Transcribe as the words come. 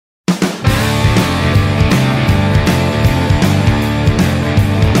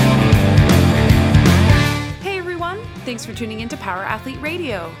to Power Athlete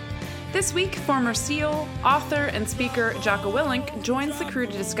Radio. This week, former SEAL, author, and speaker Jocko Willink joins the crew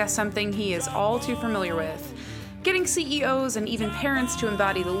to discuss something he is all too familiar with. Getting CEOs and even parents to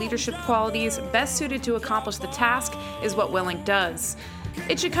embody the leadership qualities best suited to accomplish the task is what Willink does.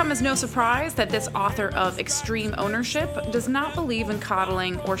 It should come as no surprise that this author of Extreme Ownership does not believe in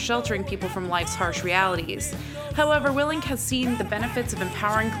coddling or sheltering people from life's harsh realities. However, Willink has seen the benefits of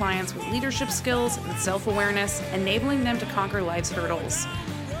empowering clients with leadership skills and self-awareness, enabling them to conquer life's hurdles.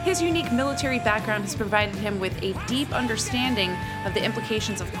 His unique military background has provided him with a deep understanding of the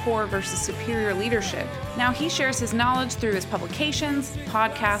implications of core versus superior leadership. Now he shares his knowledge through his publications,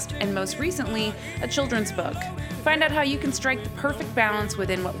 podcast, and most recently, a children's book. Find out how you can strike the perfect balance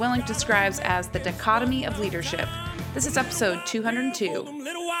within what Willink describes as the dichotomy of leadership. This is episode 202.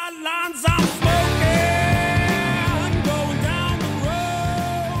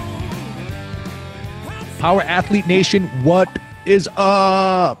 Power Athlete Nation, what is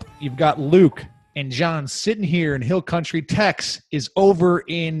up? You've got Luke and John sitting here in Hill Country. Tex is over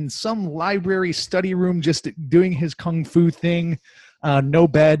in some library study room just doing his kung fu thing. No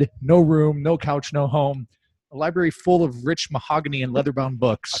bed, no room, no couch, no home. A library full of rich mahogany and leather-bound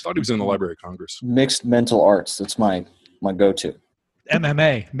books. I thought he was in the Library of Congress. Mixed Mental Arts. That's my go-to.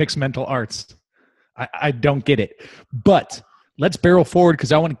 MMA, Mixed Mental Arts. I don't get it. But let's barrel forward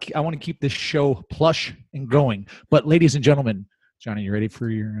because I want to keep this show plush and going. But ladies and gentlemen, Johnny, you ready for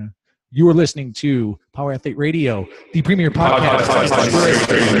your? You are listening to Power Athlete Radio, the premier podcast. No,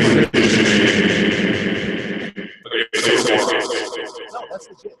 that's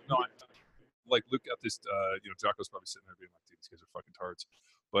legit. No, like Luke got this. Jocko's probably sitting there being like, "Dude, these guys are fucking tards."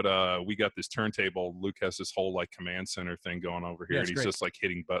 But we got this turntable. Luke has this whole like command center thing going over here, and he's just like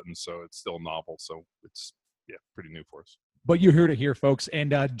hitting buttons. So it's still novel. So it's pretty new for us. But you heard it here, folks.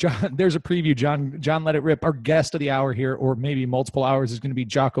 And John, there's a preview. John, let it rip. Our guest of the hour here, or maybe multiple hours, is going to be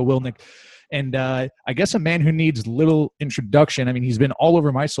Jocko Willink. And I guess a man who needs little introduction. I mean, he's been all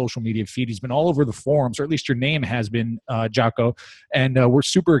over my social media feed. He's been all over the forums, or at least your name has been, Jocko. And we're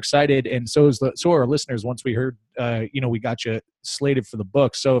super excited. And so are our listeners once we heard, we got you slated for the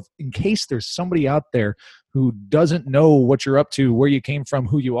book. So in case there's somebody out there who doesn't know what you're up to, where you came from,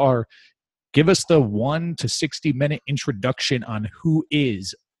 who you are, give us the 1 to 60 minute introduction on who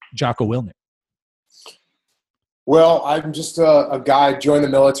is Jocko Willink. Well, I'm just a guy, joined the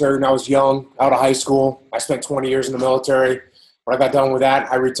military when I was young, out of high school. I spent 20 years in the military. When I got done with that,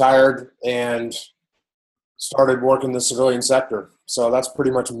 I retired and started working the civilian sector. So that's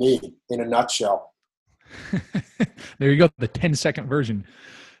pretty much me in a nutshell. There you go, the 10-second version.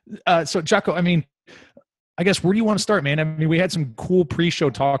 So Jocko, I guess, where do you want to start, man? I mean, we had some cool pre-show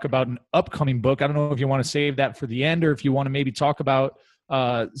talk about an upcoming book. I don't know if you want to save that for the end or if you want to maybe talk about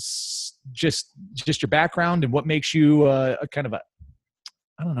just your background and what makes you an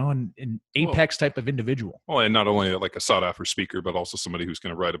apex type of individual. Well, and not only like a sought-after speaker, but also somebody who's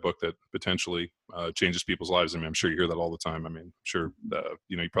going to write a book that potentially changes people's lives. I mean, I'm sure you hear that all the time. I mean, I'm sure,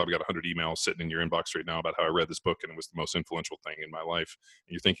 you probably got 100 emails sitting in your inbox right now about how I read this book and it was the most influential thing in my life.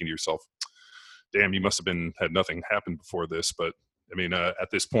 And you're thinking to yourself, damn, you must have had nothing happen before this. But I mean, at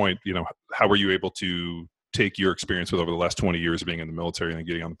this point, how were you able to take your experience with over the last 20 years of being in the military and then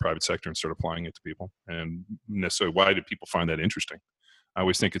getting on the private sector and start applying it to people? And necessarily, why did people find that interesting? I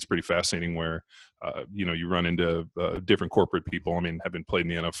always think it's pretty fascinating where, you run into different corporate people. I mean, having played in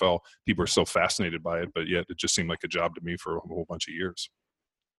the NFL, people are so fascinated by it, but yet it just seemed like a job to me for a whole bunch of years.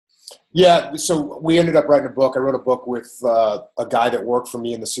 Yeah, so we ended up writing a book. I wrote a book with a guy that worked for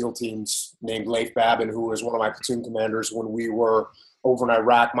me in the SEAL teams named Leif Babin, who was one of my platoon commanders when we were over in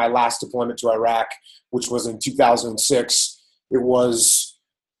Iraq. My last deployment to Iraq, which was in 2006, it was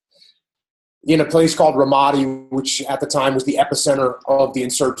in a place called Ramadi, which at the time was the epicenter of the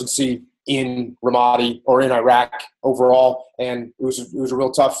insurgency in Ramadi or in Iraq overall. And it was a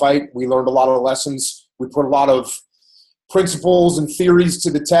real tough fight. We learned a lot of lessons. We put a lot of principles and theories to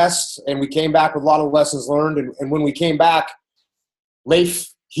the test, and we came back with a lot of lessons learned. And when we came back, Leif,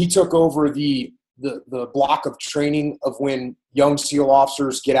 he took over the block of training of when young SEAL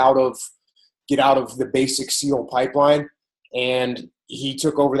officers get out of the basic SEAL pipeline, and he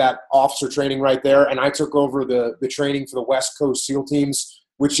took over that officer training right there. And I took over the training for the West Coast SEAL teams,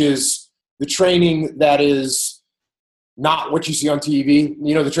 which is the training that is not what you see on TV.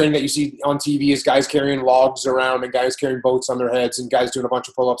 The training that you see on TV is guys carrying logs around and guys carrying boats on their heads and guys doing a bunch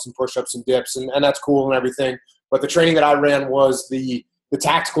of pull-ups and push-ups and dips, and that's cool and everything. But the training that I ran was the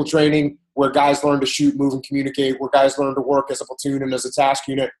tactical training where guys learn to shoot, move, and communicate, where guys learn to work as a platoon and as a task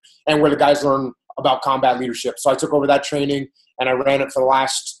unit, and where the guys learn about combat leadership. So I took over that training, and I ran it for the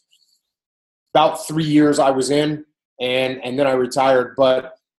last about 3 years I was in. and then I retired.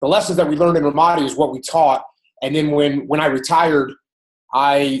 But the lessons that we learned in Ramadi is what we taught. And then when I retired,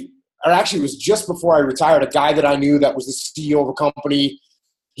 it was just before I retired, a guy that I knew that was the CEO of a company,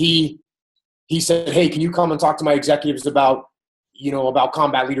 he said, hey, can you come and talk to my executives about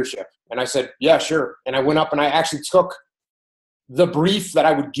combat leadership? And I said, yeah, sure. And I went up and I actually took the brief that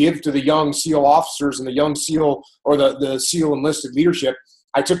I would give to the young SEAL officers and the young SEAL or the SEAL enlisted leadership.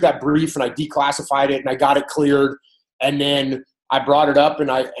 I took that brief and I declassified it and I got it cleared. And then I brought it up and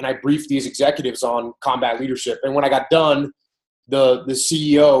I briefed these executives on combat leadership. And when I got done, the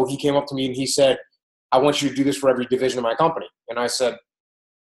CEO, he came up to me and he said, I want you to do this for every division of my company. And I said,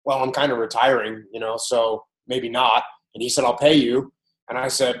 well, I'm kind of retiring, so maybe not. And he said, I'll pay you. And I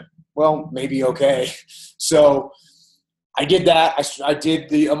said, well, maybe okay. So I did that. I did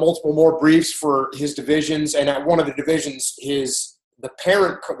the multiple more briefs for his divisions. And at one of the divisions, the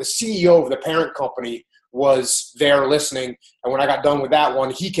CEO of the parent company was there listening. And when I got done with that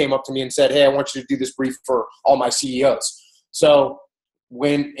one, he came up to me and said, hey, I want you to do this brief for all my CEOs. So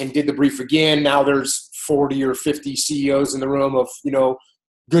went and did the brief again. Now there's 40 or 50 CEOs in the room of,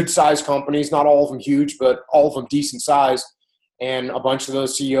 good sized companies, not all of them huge, but all of them decent sized. And a bunch of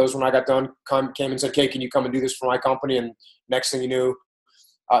those CEOs, when I got done, came and said, "Okay, can you come and do this for my company?" And next thing you know,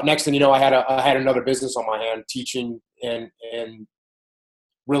 I had another business on my hand, teaching and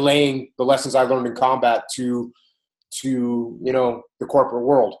relaying the lessons I learned in combat to the corporate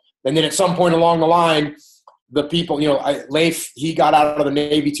world. And then at some point along the line, the people, Leif, he got out of the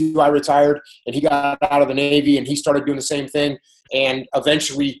Navy too. I retired, and he got out of the Navy, and he started doing the same thing. And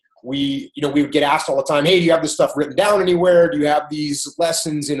eventually, we would get asked all the time, hey, do you have this stuff written down anywhere? Do you have these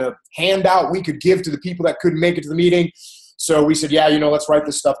lessons in a handout we could give to the people that couldn't make it to the meeting? So we said, yeah, let's write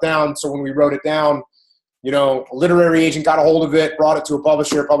this stuff down. So when we wrote it down, a literary agent got a hold of it, brought it to a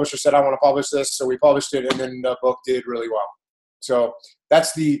publisher. Publisher said, I want to publish this. So we published it, and then the book did really well. So that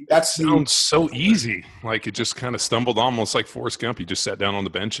sounds so easy. Like it just kind of stumbled, almost like Forrest Gump. You just sat down on the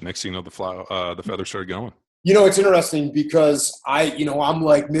bench, and next thing you know, the feather started going. It's interesting because I'm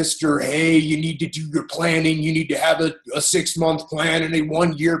like, Mr. Hey, you need to do your planning. You need to have a 6-month plan and a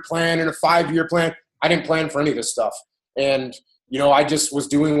 1-year plan and a 5-year plan. I didn't plan for any of this stuff. And, I just was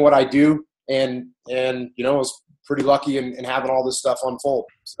doing what I do and was pretty lucky in having all this stuff unfold.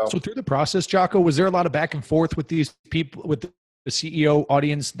 So through the process, Jocko, was there a lot of back and forth with these people, with the CEO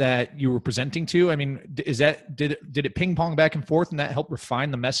audience that you were presenting to? I mean, did it ping pong back and forth and that helped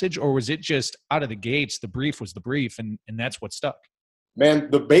refine the message, or was it just out of the gates, the brief was the brief and that's what stuck? Man,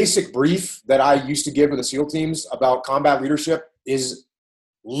 the basic brief that I used to give in the SEAL teams about combat leadership is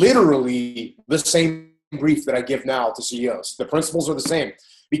literally the same brief that I give now to CEOs. The principles are the same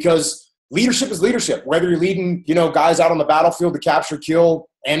because leadership is leadership, whether you're leading, guys out on the battlefield to capture, kill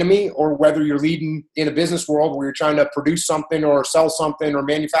enemy, or whether you're leading in a business world where you're trying to produce something or sell something or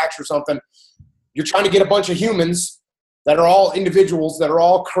manufacture something. You're trying to get a bunch of humans that are all individuals that are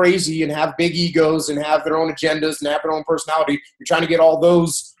all crazy and have big egos and have their own agendas and have their own personality. You're trying to get all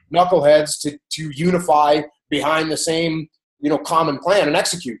those knuckleheads to unify behind the same, common plan and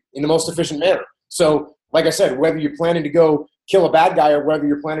execute in the most efficient manner. So, like I said, whether you're planning to go kill a bad guy or whether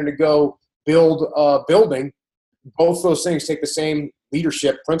you're planning to go build a building, both those things take the same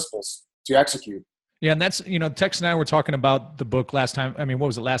leadership principles to execute. Yeah. And that's, Tex and I were talking about the book last time. I mean, what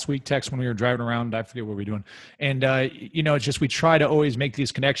was it, last week, Tex, when we were driving around? I forget what we were doing. And, it's just we try to always make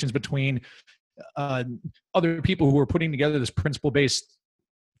these connections between other people who are putting together this principle-based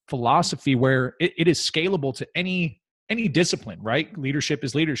philosophy where it is scalable to any discipline, right? Leadership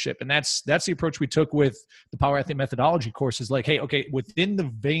is leadership. And that's the approach we took with the Power Athlete Methodology course is like, hey, okay, within the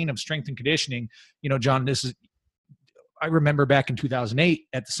vein of strength and conditioning, John, I remember back in 2008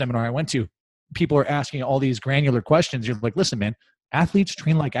 at the seminar I went to, people are asking all these granular questions. You're like, listen, man, athletes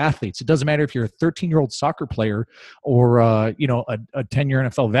train like athletes. It doesn't matter if you're a 13-year-old soccer player or, a 10-year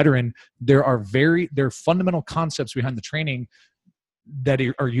NFL veteran. There are fundamental concepts behind the training that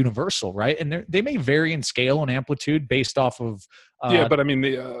are universal, right? And they may vary in scale and amplitude based off of but I mean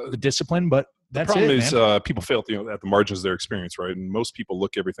the discipline, but that's the problem it, is man. People fail at the margins of their experience, right? And most people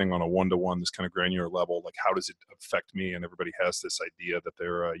look everything on a one-to-one, this kind of granular level, like how does it affect me? And everybody has this idea that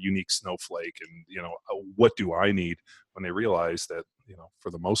they're a unique snowflake and, what do I need? When they realize that, for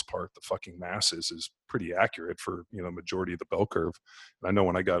the most part, the fucking masses is pretty accurate for, majority of the bell curve. And I know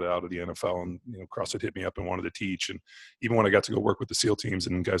when I got out of the NFL and, CrossFit hit me up and wanted to teach. And even when I got to go work with the SEAL teams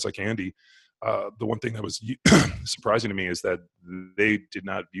and guys like Andy, the one thing that was surprising to me is that they did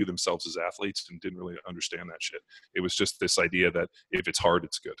not view themselves as athletes and didn't really understand that shit. It was just this idea that if it's hard,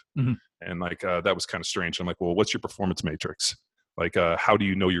 it's good. Mm-hmm. And that was kind of strange. I'm like, well, what's your performance matrix? Like, how do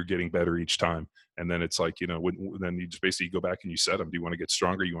you know you're getting better each time? And then it's like, then you just basically go back and you set them. Do you want to get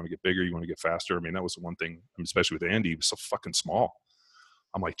stronger? You want to get bigger? You want to get faster? I mean, that was the one thing, especially with Andy, he was so fucking small.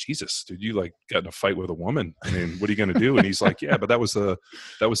 I'm like, Jesus, dude, you like got in a fight with a woman. I mean, what are you going to do? And he's like, yeah, but that was the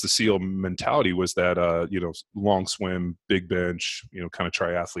SEAL mentality, was that, long swim, big bench, kind of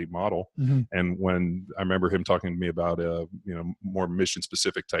triathlete model. Mm-hmm. And when I remember him talking to me about, more mission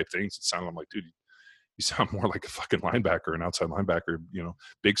specific type things, it sounded like, dude, you sound more like a fucking linebacker, an outside linebacker,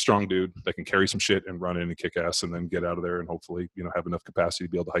 big, strong dude that can carry some shit and run in and kick ass and then get out of there and hopefully, have enough capacity to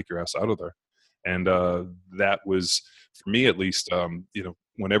be able to hike your ass out of there. And that was, for me at least,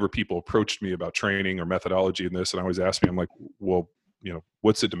 whenever people approached me about training or methodology in this, and I always ask me, I'm like, well,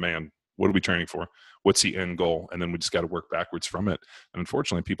 what's the demand? What are we training for? What's the end goal? And then we just got to work backwards from it. And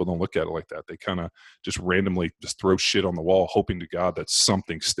unfortunately, people don't look at it like that. They kind of just randomly just throw shit on the wall, hoping to God that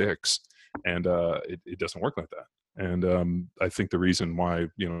something sticks. And it doesn't work like that. And I think the reason why,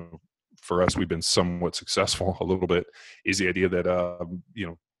 for us, we've been somewhat successful a little bit is the idea that,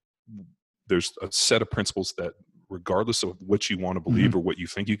 there's a set of principles that regardless of what you want to believe or what you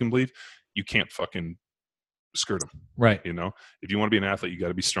think you can believe, you can't fucking skirt them. Right. If you want to be an athlete, you got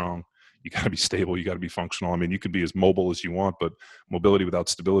to be strong. You got to be stable. You got to be functional. I mean, you can be as mobile as you want, but mobility without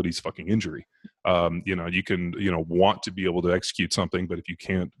stability is fucking injury. You can, want to be able to execute something, but if you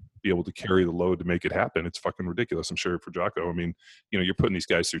can't be able to carry the load to make it happen, it's fucking ridiculous. I'm sure for Jocko, I mean, you're putting these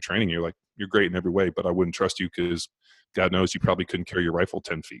guys through training. You're like, you're great in every way, but I wouldn't trust you because God knows you probably couldn't carry your rifle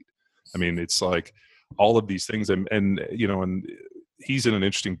 10 feet. I mean, it's like all of these things, and he's in an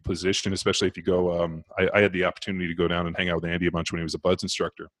interesting position, especially if you go. I had the opportunity to go down and hang out with Andy a bunch when he was a BUD/S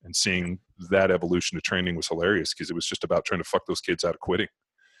instructor, and seeing that evolution of training was hilarious because it was just about trying to fuck those kids out of quitting,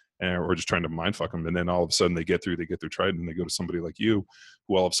 or just trying to mind fuck them. And then all of a sudden they get through Trident, and they go to somebody like you,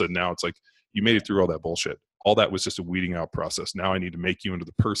 who all of a sudden now it's like you made it through all that bullshit. All that was just a weeding out process. Now I need to make you into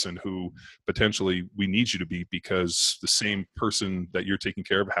the person who potentially we need you to be, because the same person that you're taking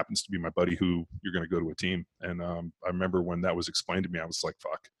care of happens to be my buddy who you're going to go to a team. And I remember when that was explained to me, I was like,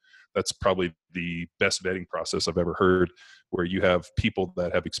 fuck, that's probably the best vetting process I've ever heard, where you have people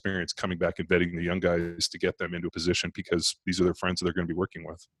that have experience coming back and vetting the young guys to get them into a position because these are their friends that they're going to be working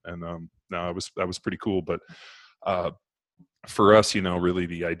with. And no, that was pretty cool. But for us, really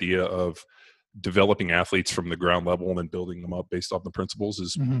the idea of developing athletes from the ground level and then building them up based off the principles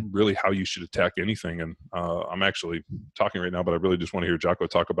is really how you should attack anything. And I'm actually talking right now, but I really just want to hear Jocko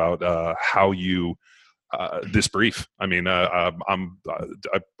talk about how you this brief. I mean, I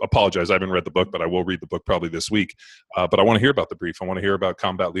apologize, I haven't read the book, but I will read the book probably this week. But I want to hear about the brief. I want to hear about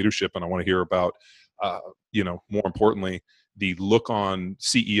combat leadership, and I want to hear about more importantly, the look on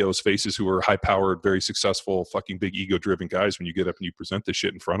CEOs' faces who are high-powered, very successful, fucking big ego-driven guys when you get up and you present this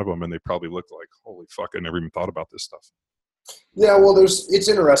shit in front of them, and they probably look like, holy fuck, I never even thought about this stuff. Yeah, well, it's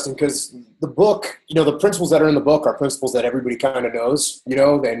interesting because the book, the principles that are in the book are principles that everybody kind of knows,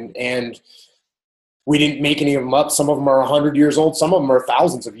 and we didn't make any of them up. Some of them are 100 years old. Some of them are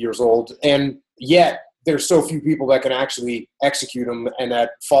thousands of years old, and yet there's so few people that can actually execute them and that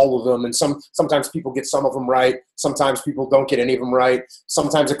follow them. And sometimes people get some of them right. Sometimes people don't get any of them right.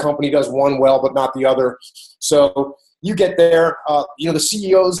 Sometimes a company does one well, but not the other. So you get there, the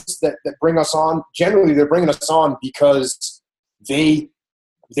CEOs that bring us on, generally they're bringing us on because they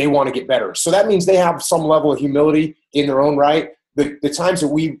want to get better. So that means they have some level of humility in their own right. The times that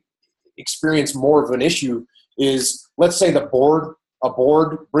we experience more of an issue is, let's say a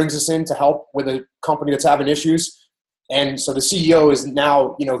board brings us in to help with a company that's having issues. And so the CEO is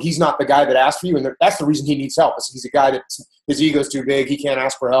now, he's not the guy that asked for you. And that's the reason he needs help. Is he's a guy that his ego's too big. He can't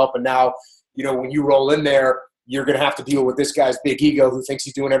ask for help. And now, when you roll in there, you're going to have to deal with this guy's big ego who thinks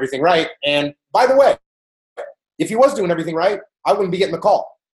he's doing everything right. And by the way, if he was doing everything right, I wouldn't be getting the call.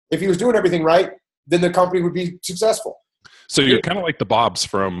 If he was doing everything right, then the company would be successful. So you're kind of like the Bobs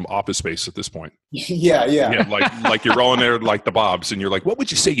from Office Space at this point. Yeah. Like you're rolling there like the Bobs, and you're like, what would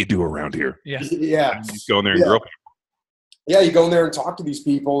you say you do around here? Yeah. And you go in there and grill people. Yeah, you go in there and talk to these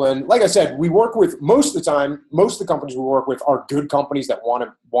people. And like I said, we work with, most of the time, most of the companies we work with are good companies that want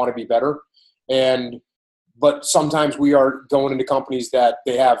to be better. But sometimes we are going into companies that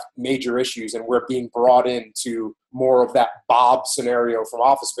they have major issues, and we're being brought into more of that Bob scenario from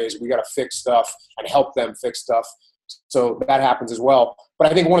Office Space. We got to fix stuff and help them fix stuff. So that happens as well. But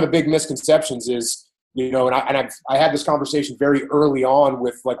I think one of the big misconceptions is, and I had this conversation very early on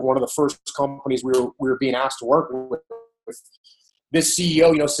with like one of the first companies we were being asked to work with. This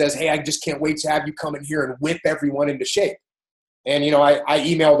CEO, says, hey, I just can't wait to have you come in here and whip everyone into shape. And, I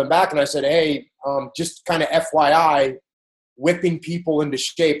emailed him back and I said, hey, just kind of FYI, whipping people into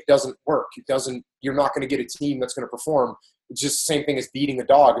shape doesn't work. You're not going to get a team that's going to perform. It's just the same thing as beating a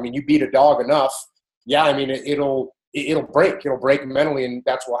dog. I mean, you beat a dog enough, yeah, I mean, it'll break. It'll break mentally, and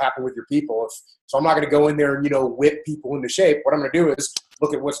that's what will happen with your people. So I'm not going to go in there and, whip people into shape. What I'm going to do is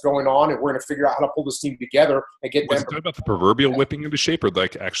look at what's going on, and we're going to figure out how to pull this team together and get them. Was it about the proverbial whipping into shape, or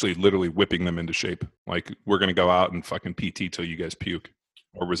like actually literally whipping them into shape? Like, we're going to go out and fucking PT till you guys puke?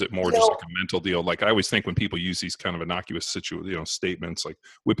 Or was it more just like a mental deal? Like, I always think when people use these kind of innocuous statements, like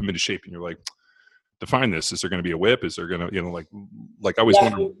whip them into shape, and you're like, define this. Is there going to be a whip? Is there going to, like I always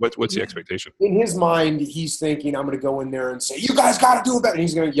wonder what's the expectation? In his mind, he's thinking, I'm going to go in there and say, you guys got to do it better. And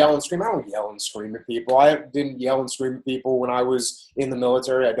he's going to yell and scream. I don't yell and scream at people. I didn't yell and scream at people when I was in the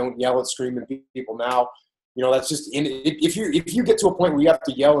military. I don't yell and scream at people now. That's just if you get to a point where you have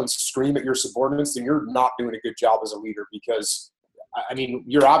to yell and scream at your subordinates, then you're not doing a good job as a leader, because I mean,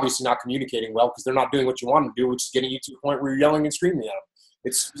 you're obviously not communicating well, because they're not doing what you want them to do, which is getting you to a point where you're yelling and screaming at them.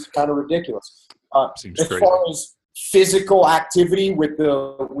 It's kind of ridiculous. As far as physical activity with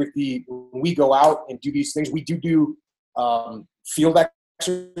when we go out and do these things, we do field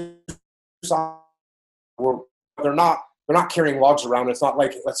exercise where they're not carrying logs around. It's not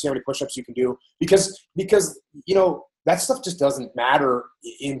like, let's see how many push-ups you can do, because that stuff just doesn't matter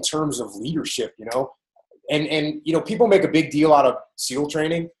in terms of leadership, and people make a big deal out of SEAL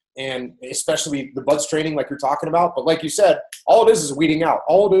training, and especially the BUD/S training like you're talking about. But like you said, all it is weeding out.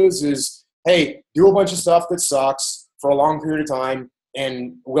 All it is, hey, do a bunch of stuff that sucks for a long period of time,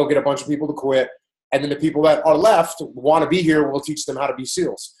 and we'll get a bunch of people to quit. And then the people that are left want to be here, we'll teach them how to be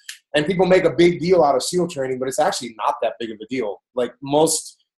SEALs. And people make a big deal out of SEAL training, but it's actually not that big of a deal. Like,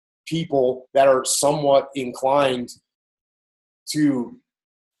 most people that are somewhat inclined to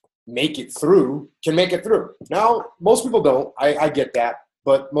make it through can make it through. Now, most people don't. I get that,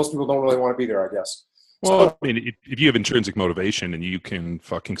 but most people don't really want to be there, I guess. Well, I mean, if you have intrinsic motivation and you can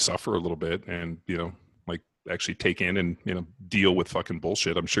fucking suffer a little bit and, like actually take in and, deal with fucking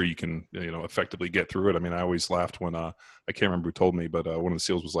bullshit, I'm sure you can, effectively get through it. I mean, I always laughed when, I can't remember who told me, but one of the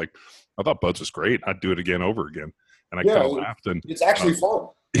SEALs was like, I thought BUD/S was great. I'd do it again over again. And I kind of laughed. And it's actually fun.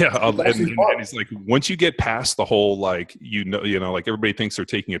 Yeah. And it's like, once you get past the whole, like, like everybody thinks they're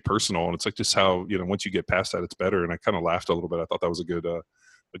taking it personal, and it's like just how, once you get past that, it's better. And I kind of laughed a little bit. I thought that was a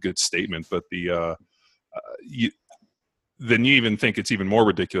good statement, but then you even think it's even more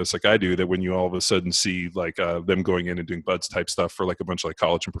ridiculous, like I do, that when you all of a sudden see like them going in and doing BUD/S type stuff for like a bunch of like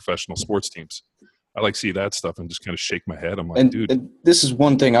college and professional sports teams. I like see that stuff and just kind of shake my head. I'm like, dude. And this is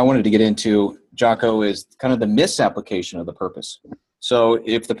one thing I wanted to get into, Jocko, is kind of the misapplication of the purpose. So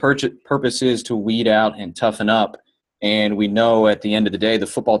if the purpose is to weed out and toughen up, and we know at the end of the day the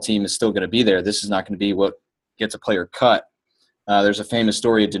football team is still going to be there, this is not going to be what gets a player cut. There's a famous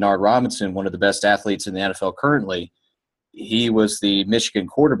story of Denard Robinson, one of the best athletes in the NFL currently. He was the Michigan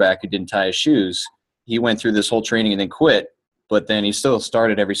quarterback who didn't tie his shoes. He went through this whole training and then quit, but then he still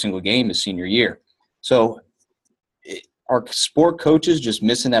started every single game his senior year. So are sport coaches just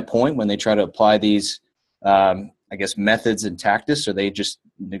missing that point when they try to apply these, methods and tactics? Are they just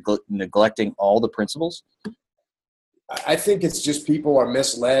neglecting all the principles? I think it's just people are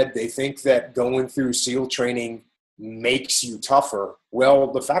misled. They think that going through SEAL training makes you tougher.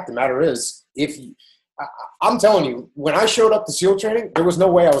 Well, the fact of the matter is, I'm telling you, when I showed up to SEAL training, there was no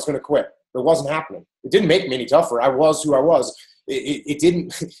way I was going to quit. It wasn't happening. It didn't make me any tougher. I was who I was. It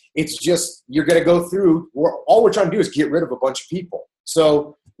didn't. It's just, you're going to go through. All we're trying to do is get rid of a bunch of people.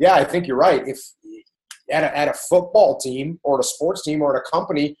 So yeah, I think you're right. If at a football team or at a sports team or at a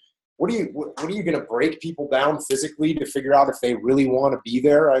company, what are you going to break people down physically to figure out if they really want to be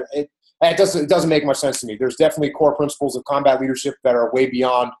there? It doesn't make much sense to me. There's definitely core principles of combat leadership that are way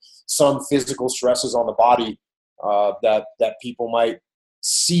beyond some physical stresses on the body that people might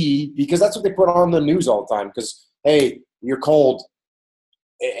see, because that's what they put on the news all the time. Because, hey, you're cold.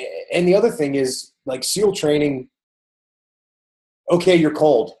 And the other thing is, like, SEAL training, okay, you're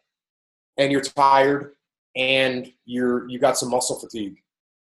cold and you're tired and you got some muscle fatigue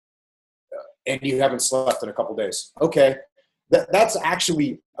and you haven't slept in a couple days. Okay. That's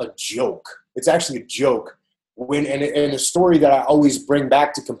actually a joke. It's actually a joke. And a story that I always bring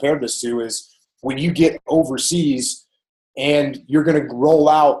back to compare this to is when you get overseas and you're going to roll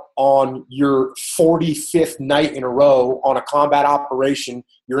out on your 45th night in a row on a combat operation.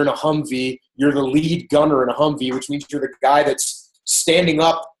 You're in a Humvee. You're the lead gunner in a Humvee, which means you're the guy that's standing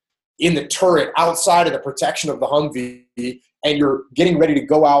up in the turret outside of the protection of the Humvee, and you're getting ready to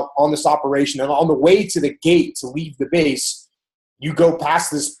go out on this operation. And on the way to the gate to leave the base, you go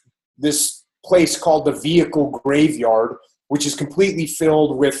past this place called the vehicle graveyard, which is completely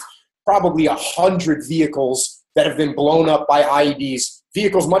filled with probably 100 vehicles that have been blown up by IEDs,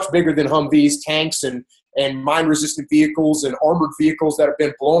 vehicles much bigger than Humvees, tanks and and mine-resistant vehicles and armored vehicles that have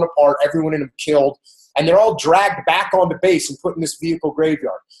been blown apart, everyone in them killed, and they're all dragged back onto base and put in this vehicle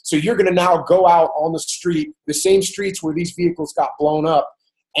graveyard. So you're going to now go out on the street, the same streets where these vehicles got blown up,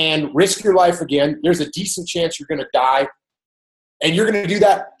 and risk your life again. There's a decent chance you're going to die, and you're going to do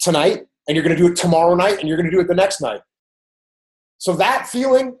that tonight, and you're going to do it tomorrow night, and you're going to do it the next night. So that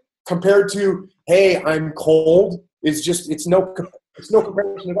feeling compared to, hey, I'm cold, is just, it's no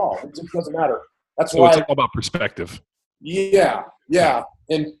comparison at all. It just doesn't matter. That's why it's all about perspective. Yeah.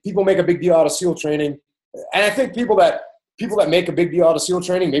 And people make a big deal out of SEAL training. And I think people that make a big deal out of SEAL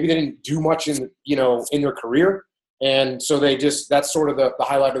training, maybe they didn't do much in their career. And so that's sort of the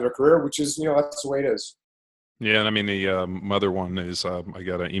highlight of their career, which is, that's the way it is. Yeah, and I mean the mother one is I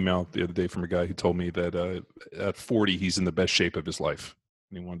got an email the other day from a guy who told me that at 40 he's in the best shape of his life,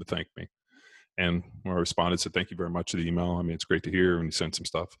 and he wanted to thank me. And when I responded, said thank you very much to the email. I mean, it's great to hear, and he sent some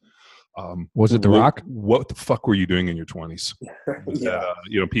stuff. Was it The Rock? What the fuck were you doing in your 20s?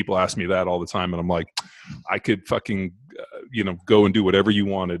 Yeah. People ask me that all the time, and I'm like, I could fucking go and do whatever you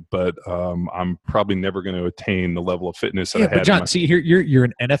wanted, but I'm probably never going to attain the level of fitness that I had. But John, see here, you're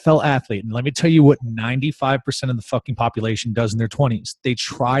an NFL athlete, and let me tell you what 95% of the fucking population does in their 20s. They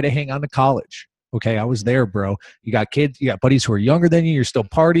try to hang on to college. Okay, I was there, bro. You got kids, you got buddies who are younger than you, you're still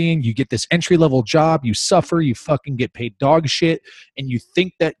partying, you get this entry-level job, you suffer, you fucking get paid dog shit, and you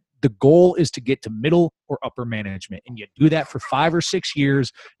think that the goal is to get to middle or upper management. And you do that for 5 or 6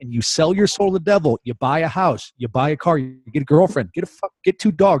 years, and you sell your soul to the devil. You buy a house, you buy a car, you get a girlfriend, get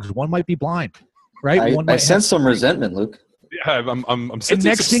 2 dogs. One might be blind, right? I sense some resentment, Luke. Yeah, I'm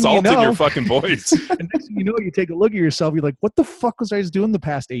sensing some salt in your fucking voice. And next thing you know, you take a look at yourself, you're like, what the fuck was I just doing the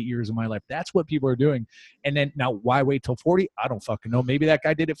past 8 years of my life? That's what people are doing. And then now why wait till 40? I don't fucking know. Maybe that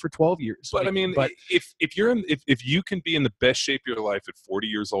guy did it for 12 years. But I mean, if you can be in the best shape of your life at 40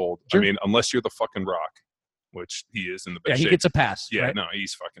 years old, sure. I mean, unless you're the fucking Rock, which he is in the best shape. Yeah, he gets a pass. Yeah, right? No,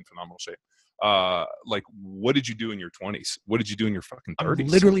 he's fucking phenomenal shape. Like, what did you do in your 20s? What did you do in your fucking 30s? I'm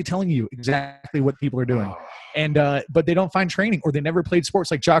literally telling you exactly what people are doing. And but they don't find training, or they never played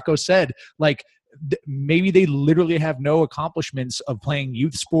sports. Like Jocko said, like maybe they literally have no accomplishments of playing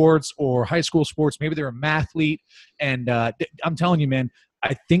youth sports or high school sports. Maybe they're a mathlete. And I'm telling you, man,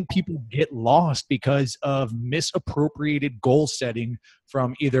 I think people get lost because of misappropriated goal setting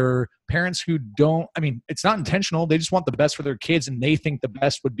from either parents who don't, I mean, it's not intentional. They just want the best for their kids, and they think the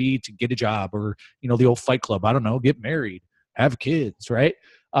best would be to get a job or, the old Fight Club. I don't know, get married, have kids, right?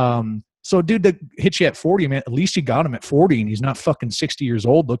 So dude that hits you at 40, man, at least you got him at 40 and he's not fucking 60 years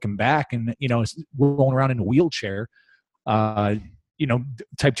old looking back and, rolling around in a wheelchair, type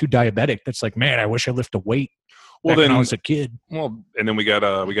 2 diabetic. That's like, man, I wish I lifted a weight. Well, then when I was a kid. Well, and then we got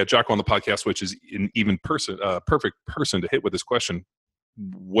Jocko on the podcast, which is an even perfect person to hit with this question.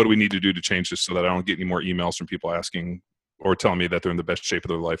 What do we need to do to change this so that I don't get any more emails from people asking or telling me that they're in the best shape of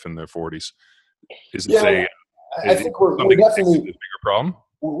their life in their 40s? I think we're definitely a bigger problem.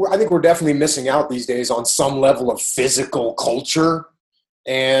 I think we're definitely missing out these days on some level of physical culture.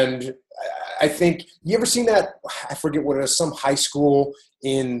 And I think, you ever seen that? I forget what it is, some high school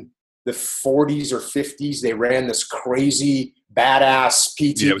in the 40s or 50s, they ran this crazy badass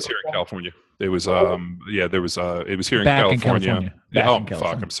PT. Yeah, it was here in California. It was it was here in California.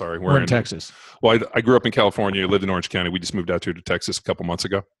 Fuck, I'm sorry. We're in Texas. Well, I grew up in California, lived in Orange County. We just moved out here to Texas a couple months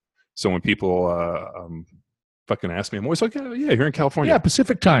ago. So when people fucking ask me, I'm always like, yeah, you're in California. Yeah,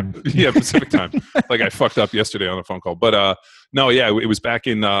 Pacific time. Yeah, Pacific time. Like I fucked up yesterday on a phone call. But no, yeah, it was back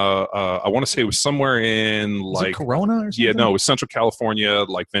in I want to say it was somewhere in Was it Corona or something? Yeah, no, it was Central California,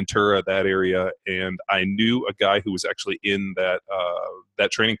 like Ventura, that area. And I knew a guy who was actually in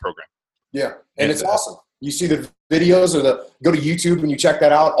that training program. Yeah, and it's awesome. You see the videos go to YouTube and you check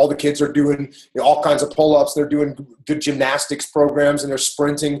that out. All the kids are doing all kinds of pull-ups. They're doing good gymnastics programs and they're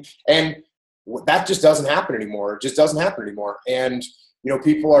sprinting. And that just doesn't happen anymore. It just doesn't happen anymore. And,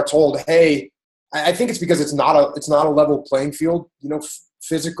 people are told, hey, I think it's because it's not a level playing field.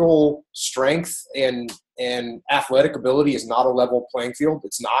 Physical strength and athletic ability is not a level playing field.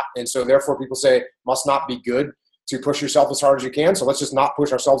 It's not. And so therefore people say must not be good to push yourself as hard as you can. So let's just not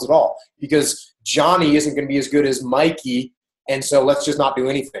push ourselves at all, because Johnny isn't going to be as good as Mikey. And so let's just not do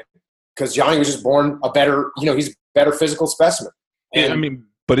anything, because Johnny was just born a better, he's a better physical specimen. And, yeah, I mean,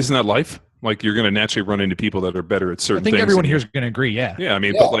 but isn't that life? Like you're going to naturally run into people that are better at certain things. I think everyone here is going to agree. Yeah. Yeah. I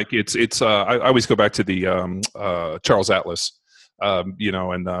mean, but like it's I always go back to the Charles Atlas, and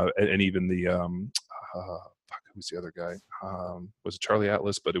even the who's the other guy? Was it Charlie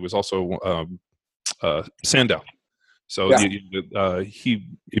Atlas? But it was also Sandow. So Yeah.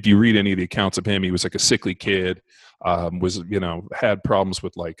 if you read any of the accounts of him, he was like a sickly kid, was, had problems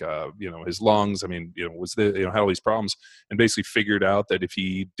with like, his lungs. I mean, had all these problems, and basically figured out that if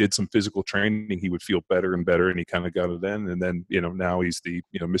he did some physical training, he would feel better and better. And he kind of got it in. And then, now he's the,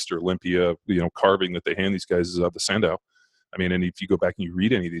 Mr. Olympia, carving that they hand these guys is the Sandow. I mean, and if you go back and you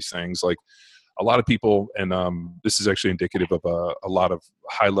read any of these things, like, a lot of people, and this is actually indicative of a lot of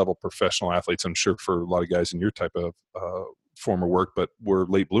high-level professional athletes, I'm sure for a lot of guys in your type of former work, but were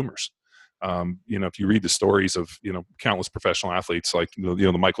late bloomers. If you read the stories of, countless professional athletes, like,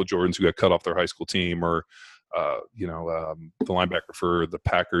 the Michael Jordans who got cut off their high school team, or, the linebacker for the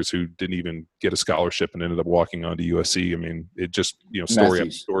Packers who didn't even get a scholarship and ended up walking onto USC. I mean, it just, story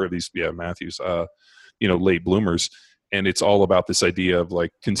after story of these, Matthews, late bloomers. And it's all about this idea of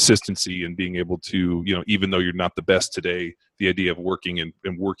like consistency and being able to, even though you're not the best today, the idea of working and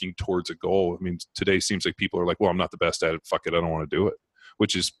working towards a goal. I mean, today seems like people are like, well, I'm not the best at it. Fuck it. I don't want to do it,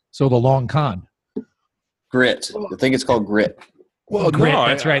 which is. So the long con. Grit. I think it's called grit. Well, grit.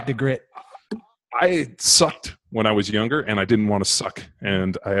 That's right. The grit. I sucked when I was younger and I didn't want to suck.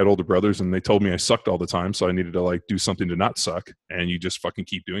 And I had older brothers and they told me I sucked all the time. So I needed to like do something to not suck. And you just fucking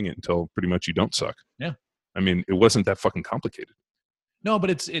keep doing it until pretty much you don't suck. Yeah. I mean, it wasn't that fucking complicated. No, but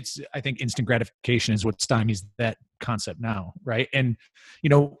it's. I think instant gratification is what stymies that concept now, right? And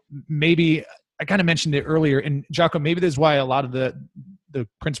maybe I kind of mentioned it earlier, and Jocko, maybe this is why a lot of the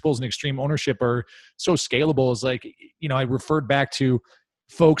principles in extreme ownership are so scalable. Is like, I referred back to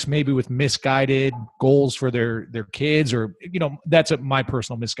folks maybe with misguided goals for their kids, or that's my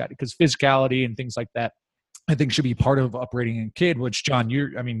personal misguided, because physicality and things like that, I think, should be part of uprating a kid. Which, John, your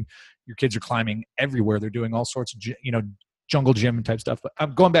kids are climbing everywhere. They're doing all sorts of, jungle gym type stuff. But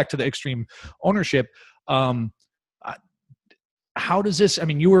I'm going back to the extreme ownership. How does this,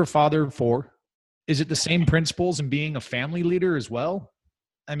 you were a father of 4. Is it the same principles in being a family leader as well?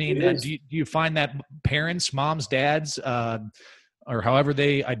 Do you find that parents, moms, dads, or however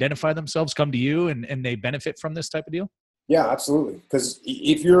they identify themselves, come to you and they benefit from this type of deal? Yeah, absolutely. Because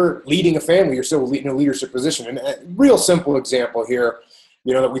if you're leading a family, you're still in a leadership position. And a real simple example here,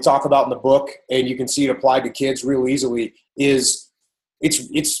 that we talk about in the book, and you can see it applied to kids real easily, is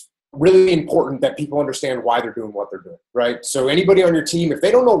it's really important that people understand why they're doing what they're doing, right? So anybody on your team, if they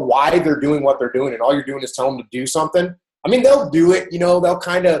don't know why they're doing what they're doing and all you're doing is tell them to do something, they'll do it,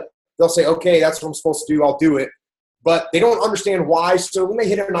 they'll say, okay, that's what I'm supposed to do, I'll do it. But they don't understand why. So when they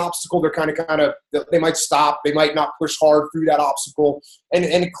hit an obstacle, they're kind of, they might stop. They might not push hard through that obstacle. And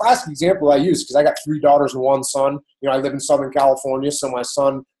a classic example I use, because I got 3 daughters and 1 son. I live in Southern California, so my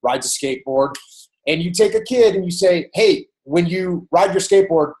son rides a skateboard. And you take a kid and you say, hey, when you ride your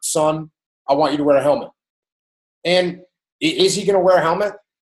skateboard, son, I want you to wear a helmet. And is he going to wear a helmet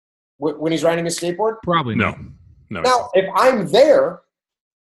when he's riding a skateboard? Probably no. Now, if I'm there,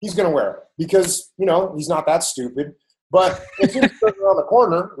 he's going to wear it because, he's not that stupid. But as soon as he goes around the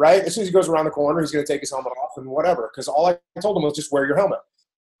corner, right, he's going to take his helmet off and whatever, because all I told him was just wear your helmet.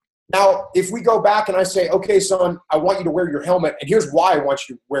 Now, if we go back and I say, okay, son, I want you to wear your helmet, and here's why I want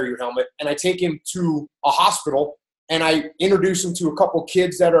you to wear your helmet, and I take him to a hospital and I introduce him to a couple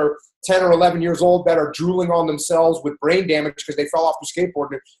kids that are 10 or 11 years old that are drooling on themselves with brain damage because they fell off the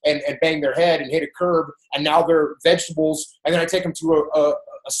skateboard and banged their head and hit a curb, and now they're vegetables, and then I take them to a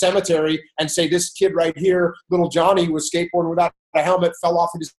cemetery and say, this kid right here, little Johnny, was skateboarding without a helmet, fell off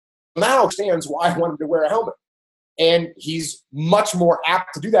his now understands why I want him to wear a helmet. And he's much more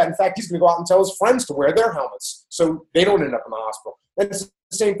apt to do that. In fact, he's going to go out and tell his friends to wear their helmets so they don't end up in the hospital. And it's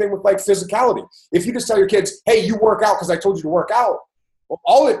the same thing with like physicality. If you just tell your kids, hey, you work out because I told you to work out, well,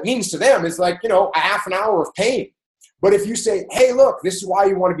 all it means to them is like, a half an hour of pain. But if you say, hey, look, this is why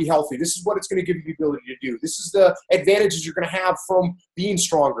you want to be healthy. This is what it's going to give you the ability to do. This is the advantages you're going to have from being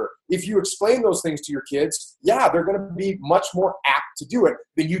stronger. If you explain those things to your kids, yeah, they're going to be much more apt to do it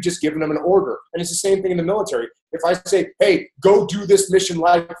than you just giving them an order. And it's the same thing in the military. If I say, hey, go do this mission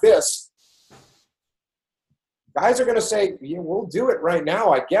like this, guys are going to say, yeah, we'll do it right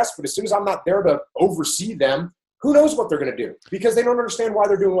now, I guess. But as soon as I'm not there to oversee them, who knows what they're going to do because they don't understand why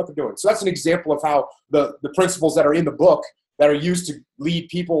they're doing what they're doing. So that's an example of how the principles that are in the book that are used to lead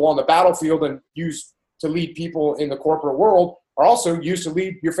people on the battlefield and used to lead people in the corporate world are also used to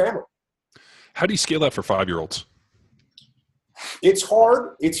lead your family. How do you scale that for 5-year-olds? It's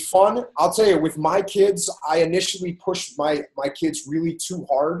hard. It's fun. I'll tell you, with my kids, I initially pushed my kids really too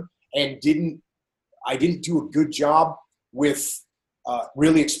hard and I didn't do a good job with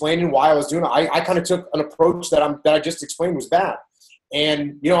really explaining why I was doing it. I kind of took an approach that I just explained was bad.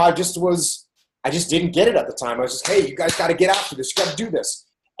 And, I just didn't get it at the time. I was just, hey, you guys got to get after this. You got to do this.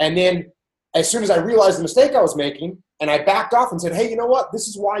 And then as soon as I realized the mistake I was making And I backed off and said, hey, you know what? This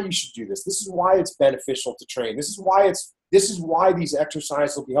is why you should do this. This is why it's beneficial to train. This is why these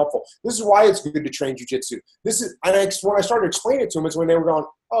exercises will be helpful. This is why it's good to train jiu-jitsu. When I started explaining it to them, it's when they were going,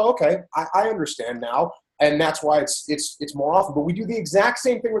 oh, okay, I understand now. And that's why it's more often. But we do the exact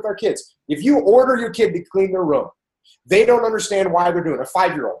same thing with our kids. If you order your kid to clean their room, they don't understand why they're doing it. A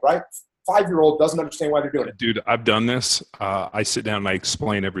 5-year-old, right? 5-year-old doesn't understand why they're doing it. Dude, I've done this. I sit down and I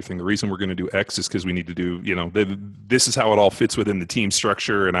explain everything. The reason we're going to do X is because we need to do, this is how it all fits within the team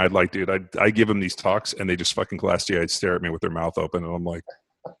structure. And I give them these talks and they just fucking last year I'd stare at me with their mouth open and I'm like,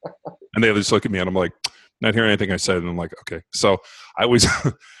 and they just look at me and I'm like, not hearing anything I said. And I'm like, okay. So I was,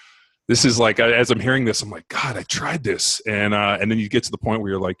 this is like, as I'm hearing this, I'm like, God, I tried this. And then you get to the point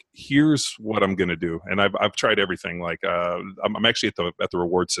where you're like, here's what I'm going to do. And I've tried everything. Like, I'm actually at the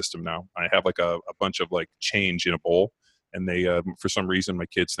reward system now. I have like a bunch of like change in a bowl. And they, for some reason, my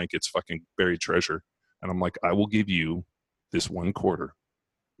kids think it's fucking buried treasure. And I'm like, I will give you this one quarter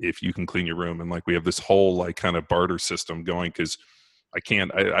if you can clean your room. And like, we have this whole like kind of barter system going because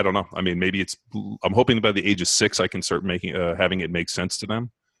I don't know. I mean, maybe I'm hoping by the age of 6, I can start having it make sense to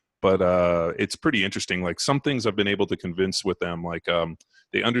them. But it's pretty interesting. Like some things I've been able to convince with them, like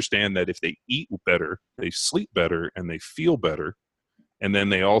they understand that if they eat better, they sleep better, and they feel better. And then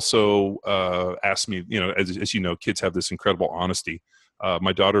they also ask me, as you know, kids have this incredible honesty.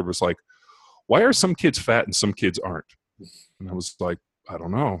 My daughter was like, why are some kids fat and some kids aren't? And I was like, I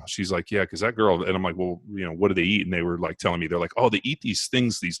don't know. She's like, yeah, because that girl. And I'm like, well, what do they eat? And they were like telling me, they're like, oh, they eat these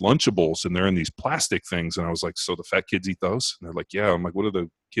things, these Lunchables, and they're in these plastic things. And I was like, so the fat kids eat those? And they're like, yeah. I'm like, what are the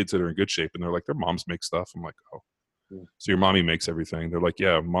kids that are in good shape? And they're like, their moms make stuff. I'm like, oh, so your mommy makes everything? They're like,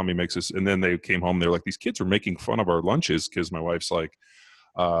 yeah, mommy makes this. And then they came home. They're like, these kids are making fun of our lunches because my wife's like,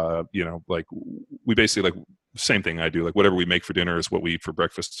 like we basically like same thing I do. Like whatever we make for dinner is what we eat for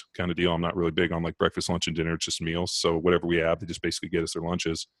breakfast kind of deal. I'm not really big on like breakfast, lunch, and dinner. It's just meals. So whatever we have, they just basically get us their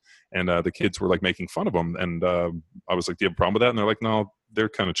lunches. And the kids were like making fun of them. And I was like, do you have a problem with that? And they're like, no, they're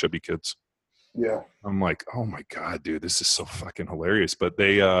kind of chubby kids. Yeah. I'm like, oh my God, dude, this is so fucking hilarious. But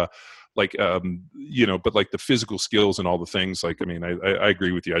they but like the physical skills and all the things, like, I mean, I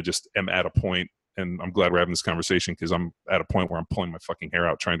agree with you. I just am at a point, and I'm glad we're having this conversation because I'm at a point where I'm pulling my fucking hair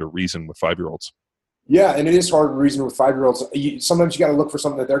out trying to reason with 5-year-olds. Yeah, and it is hard to reason with 5-year-olds. Sometimes you got to look for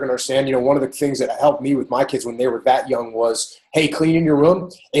something that they're going to understand. One of the things that helped me with my kids when they were that young was, hey, cleaning your room.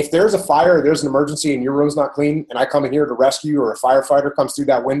 If there's a fire or there's an emergency and your room's not clean and I come in here to rescue you, or a firefighter comes through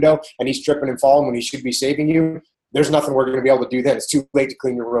that window and he's tripping and falling when he should be saving you, there's nothing we're going to be able to do then. It's too late to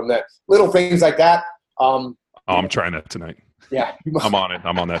clean your room then. Little things like that. I'm trying that tonight. Yeah. I'm on it.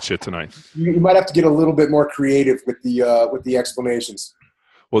 I'm on that shit tonight. You might have to get a little bit more creative with the explanations.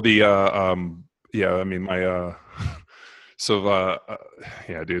 Well, yeah, I mean,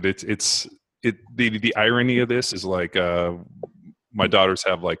 dude, the irony of this is like, my daughters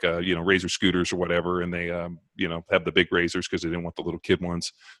have like, Razor scooters or whatever. And they, have the big Razors because they didn't want the little kid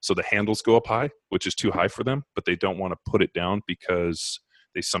ones. So the handles go up high, which is too high for them, but they don't want to put it down because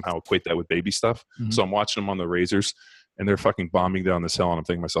they somehow equate that with baby stuff. Mm-hmm. So I'm watching them on the Razors and they're fucking bombing down this hill. And I'm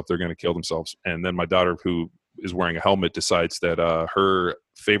thinking to myself, they're going to kill themselves. And then my daughter, who is wearing a helmet, decides that her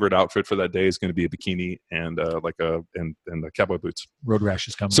favorite outfit for that day is going to be a bikini and and the cowboy boots. Road rash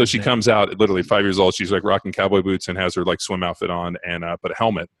is coming. So she comes out, literally 5 years old. She's like rocking cowboy boots and has her like swim outfit on and but a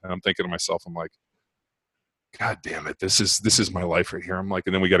helmet. And I'm thinking to myself, I'm like, God damn it, this is my life right here. I'm like,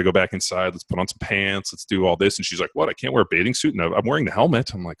 and then we got to go back inside. Let's put on some pants. Let's do all this. And she's like, what? I can't wear a bathing suit? No, I'm wearing the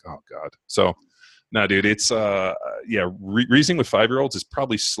helmet. I'm like, oh God. So. No, dude, it's, reasoning with 5-year-olds is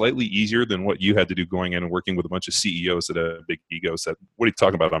probably slightly easier than what you had to do going in and working with a bunch of CEOs that have big egos that, what are you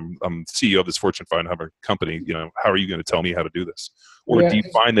talking about? I'm CEO of this Fortune 500 company. How are you going to tell me how to do this? Or do you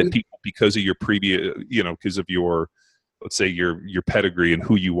find that people, because of your previous, because of your, let's say your pedigree and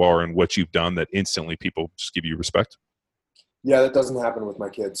who you are and what you've done, that instantly people just give you respect? Yeah, that doesn't happen with my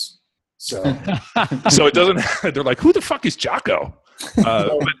kids. So, so it doesn't, they're like, who the fuck is Jocko?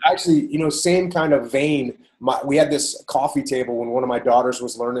 But actually, same kind of vein. We had this coffee table when one of my daughters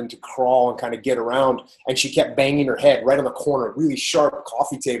was learning to crawl and kind of get around, and she kept banging her head right on the corner, really sharp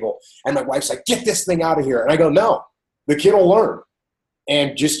coffee table. And my wife's like, get this thing out of here. And I go, no, the kid will learn.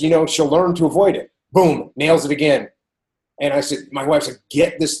 And just, she'll learn to avoid it. Boom, nails it again. And I said, my wife said,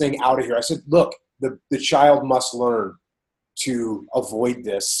 get this thing out of here. I said, look, the child must learn to avoid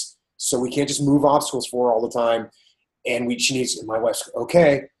this. So we can't just move obstacles for her all the time. And my wife's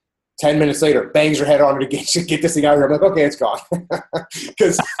okay. 10 minutes later, bangs her head on it again. Get this thing out of here. I'm like, okay, it's gone.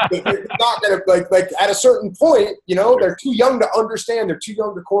 Because they're not going to, like at a certain point, they're too young to understand. They're too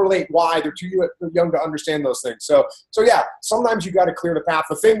young to correlate why. They're too young to understand those things. So yeah, sometimes you got to clear the path.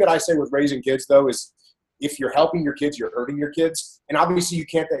 The thing that I say with raising kids, though, is if you're helping your kids, you're hurting your kids. And obviously you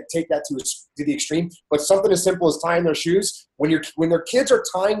can't take that to the extreme, but something as simple as tying their shoes, when their kids are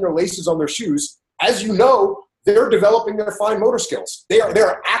tying their laces on their shoes, as you know, they're developing their fine motor skills.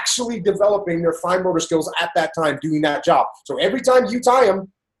 They're actually developing their fine motor skills at that time doing that job. So every time you tie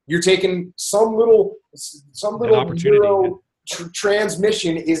them, you're taking some little neuro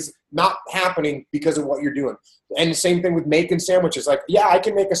transmission is not happening because of what you're doing. And the same thing with making sandwiches. Like, yeah, I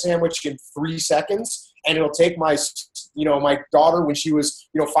can make a sandwich in 3 seconds, and it'll take my daughter when she was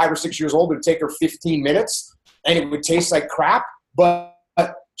 5 or 6 years old, it would take her 15 minutes, and it would taste like crap. But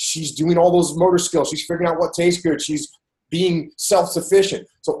she's doing all those motor skills. She's figuring out what tastes good. She's being self-sufficient.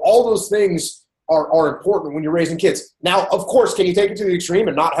 So all those things are important when you're raising kids. Now, of course, can you take it to the extreme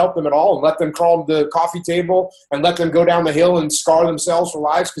and not help them at all and let them crawl to the coffee table and let them go down the hill and scar themselves for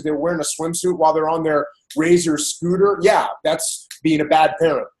lives because they're wearing a swimsuit while they're on their Razor scooter? Yeah, that's being a bad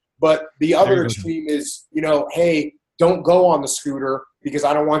parent. But the other extreme is, hey, don't go on the scooter because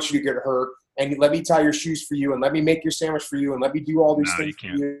I don't want you to get hurt. And let me tie your shoes for you, and let me make your sandwich for you, and let me do all these things for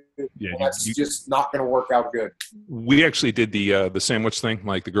you. Yeah, that's just not going to work out good. We actually did the sandwich thing.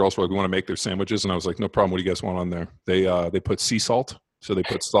 Like the girls were like, we want to make their sandwiches, and I was like, no problem. What do you guys want on there? They put sea salt, so they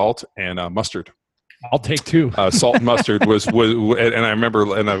put salt and mustard. I'll take 2. Salt and mustard was, and I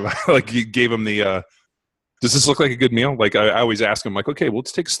remember, and I like you gave them the. Does this look like a good meal? Like I always ask them, like, okay, well,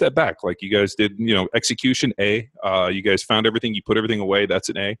 let's take a step back. Like you guys did, execution A. You guys found everything. You put everything away. That's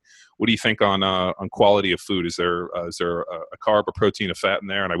an A. What do you think on quality of food? Is there a carb, a protein, a fat in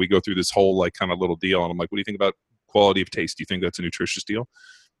there? And we go through this whole like kind of little deal. And I'm like, what do you think about quality of taste? Do you think that's a nutritious deal?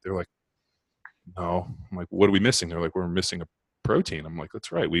 They're like, no. I'm like, what are we missing? They're like, we're missing a protein. I'm like,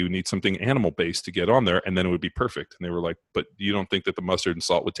 that's right. We would need something animal based to get on there, and then it would be perfect. And they were like, but you don't think that the mustard and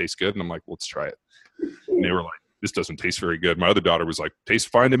salt would taste good? And I'm like, let's try it. And they were like, this doesn't taste very good. My other daughter was like, tastes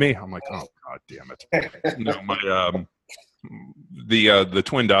fine to me. I'm like, oh God damn it. My the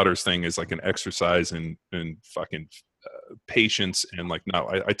twin daughters thing is like an exercise in fucking patience. And like, no,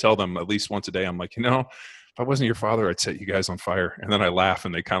 I tell them at least once a day, I'm like, if I wasn't your father, I'd set you guys on fire. And then I laugh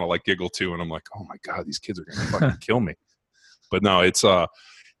and they kind of like giggle too. And I'm like, oh my God, these kids are going to fucking kill me. But no, it's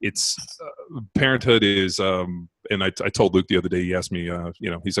parenthood is, and I told Luke the other day, he asked me,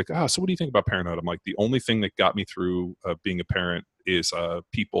 he's like, so what do you think about parenthood? I'm like, the only thing that got me through being a parent is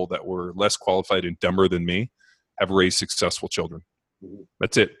people that were less qualified and dumber than me have raised successful children.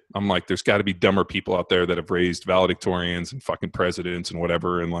 That's it. I'm like, there's got to be dumber people out there that have raised valedictorians and fucking presidents and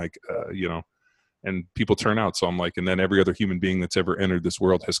whatever. And like, and people turn out. So I'm like, and then every other human being that's ever entered this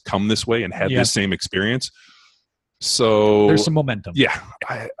world has come this way and had this same experience. So there's some momentum. Yeah.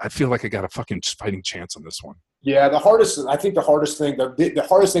 I feel like I got a fucking fighting chance on this one. Yeah. The hardest thing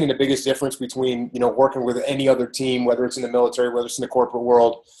and the biggest difference between, working with any other team, whether it's in the military, whether it's in the corporate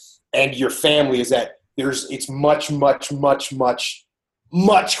world, and your family is that it's much, much, much, much,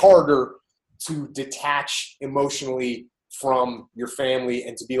 much harder to detach emotionally from your family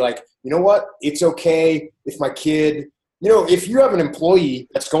and to be like, you know what? It's okay if my kid, if you have an employee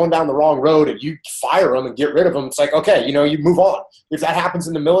that's going down the wrong road and you fire them and get rid of them, it's like, okay, you move on. If that happens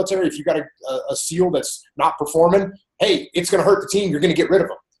in the military, if you got a SEAL that's not performing, hey, it's going to hurt the team. You're going to get rid of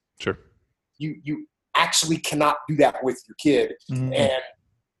them. Sure. You actually cannot do that with your kid. Mm-hmm. And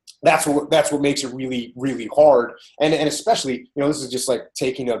that's what makes it really, really hard. And especially, this is just like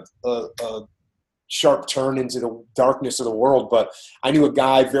taking a sharp turn into the darkness of the world. But I knew a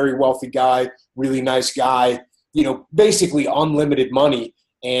guy, very wealthy guy, really nice guy, basically unlimited money.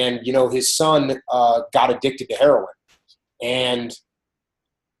 And, his son got addicted to heroin. And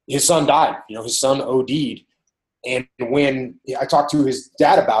his son died. His son OD'd. And when I talked to his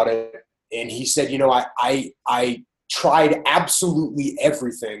dad about it, and he said, I tried absolutely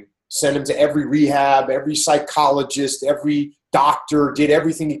everything. Sent him to every rehab, every psychologist, every doctor, did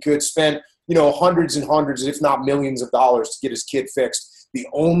everything he could, spent, hundreds and hundreds, if not millions of dollars to get his kid fixed. The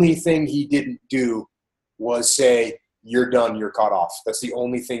only thing he didn't do was say, you're done, you're cut off. That's the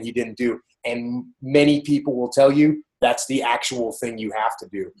only thing he didn't do. And many people will tell you that's the actual thing you have to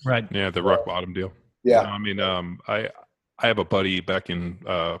do. Right. Yeah, the rock bottom deal. Yeah. I have a buddy back in,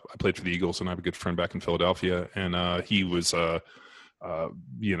 I played for the Eagles, and I have a good friend back in Philadelphia, and he was,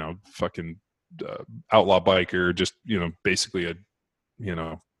 fucking outlaw biker, just, basically a,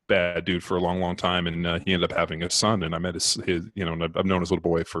 bad dude for a long, long time. And he ended up having a son, and I met his and I've known his little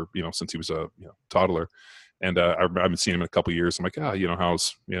boy for, since he was a toddler. And I haven't seen him in a couple of years. I'm like,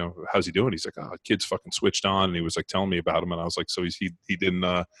 how's he doing? He's like, kid's fucking switched on. And he was like telling me about him. And I was like, so he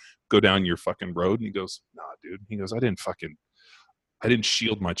didn't go down your fucking road? And he goes, nah, dude. He goes, I didn't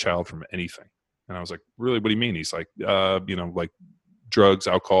shield my child from anything. And I was like, really? What do you mean? He's like, like drugs,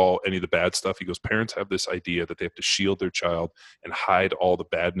 alcohol, any of the bad stuff. He goes, parents have this idea that they have to shield their child and hide all the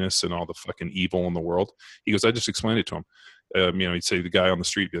badness and all the fucking evil in the world. He goes, I just explained it to him. He'd say the guy on the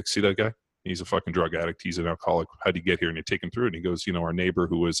street, be like, see that guy? He's a fucking drug addict. He's an alcoholic. How'd he get here? And you take him through it. And he goes, our neighbor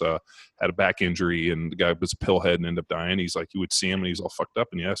who was had a back injury and the guy was a pillhead and ended up dying. He's like, you would see him and he's all fucked up.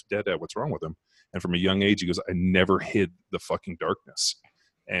 And you ask, Dad, what's wrong with him? And from a young age, he goes, I never hid the fucking darkness.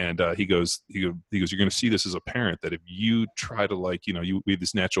 And he goes, you're going to see this as a parent, that if you try to we have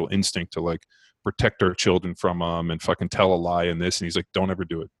this natural instinct to like protect our children from them and fucking tell a lie in this. And he's like, don't ever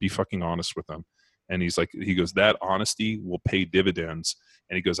do it. Be fucking honest with them. And he goes, that honesty will pay dividends.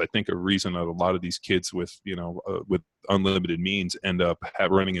 And he goes, I think a reason that a lot of these kids with unlimited means end up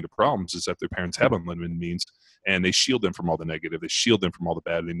running into problems is that their parents have unlimited means and they shield them from all the negative. They shield them from all the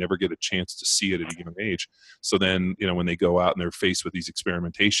bad. They never get a chance to see it at a given age. So then, when they go out and they're faced with these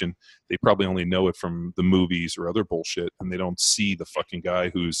experimentation, they probably only know it from the movies or other bullshit. And they don't see the fucking guy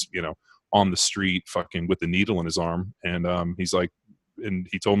who's, on the street fucking with the needle in his arm. And he's like, and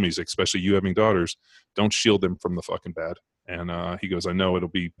he told me, he's like, especially you having daughters, don't shield them from the fucking bad. And he goes, I know it'll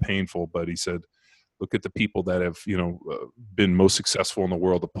be painful, but he said, look at the people that have, been most successful in the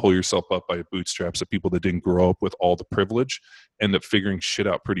world to pull yourself up by bootstraps. The people that didn't grow up with all the privilege end up figuring shit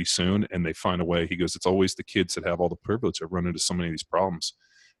out pretty soon, and they find a way. He goes, it's always the kids that have all the privilege that run into so many of these problems.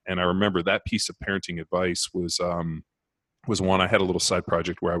 And I remember that piece of parenting advice was one. I had a little side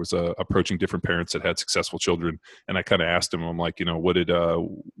project where I was approaching different parents that had successful children, and I kind of asked them, I'm like, what do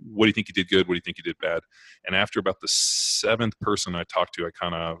you think you did good? What do you think you did bad? And after about the 7th person I talked to, I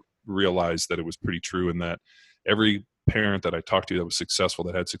kind of realized that it was pretty true, and that every parent that I talked to that was successful,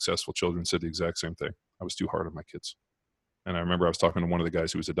 that had successful children, said the exact same thing. I was too hard on my kids. And I remember I was talking to one of the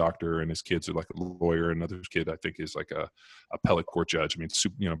guys who was a doctor, and his kids are like a lawyer. Another kid, I think, is like a appellate court judge. I mean,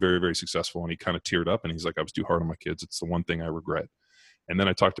 very, very successful. And he kind of teared up, and he's like, I was too hard on my kids. It's the one thing I regret. And then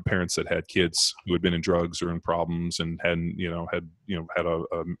I talked to parents that had kids who had been in drugs or in problems and hadn't, had a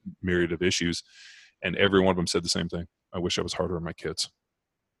myriad of issues. And every one of them said the same thing. I wish I was harder on my kids.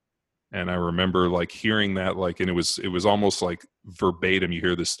 And I remember like hearing that, and it was almost like verbatim. You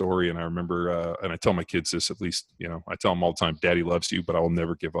hear this story, and I remember, and I tell my kids this, at least, I tell them all the time, Daddy loves you, but I will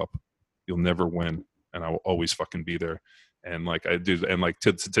never give up. You'll never win, and I will always fucking be there. And like I do, and like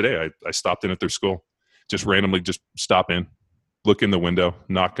today, I stopped in at their school, just randomly, just stop in, look in the window,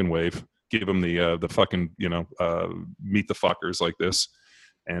 knock and wave, give them the fucking meet the fuckers like this,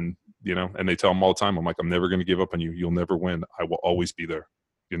 and and they tell them all the time, I'm like, I'm never going to give up on you. You'll never win. I will always be there.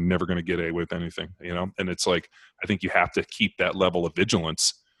 You're never going to get away with anything, and it's like, I think you have to keep that level of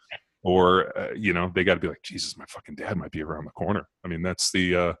vigilance, or, they got to be like, Jesus, my fucking dad might be around the corner. I mean, that's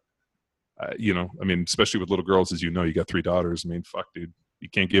the, especially with little girls, as you got 3 daughters. I mean, fuck, dude, you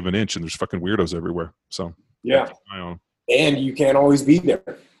can't give an inch, and there's fucking weirdos everywhere. So yeah. And you can't always be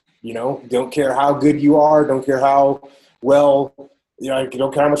there, don't care how good you are. Don't care how well,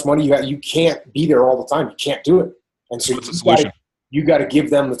 don't care how much money you have. You can't be there all the time. You can't do it. And so what's the solution? You got to give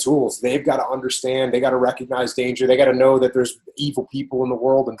them the tools. They've got to understand. They got to recognize danger. They got to know that there's evil people in the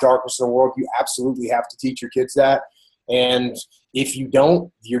world and darkness in the world. You absolutely have to teach your kids that. And if you don't,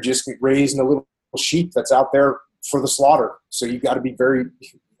 you're just raising a little sheep that's out there for the slaughter. So you got to be very,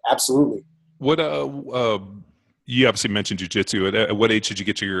 absolutely. What, you obviously mentioned jiu-jitsu. At what age did you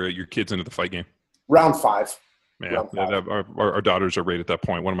get your kids into the fight game? Round 5. Man, our daughters are right at that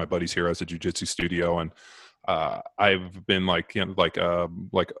point. One of my buddies here has a jiu-jitsu studio, and I've been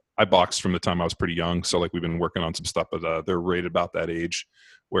I boxed from the time I was pretty young. So like we've been working on some stuff, but they're right about that age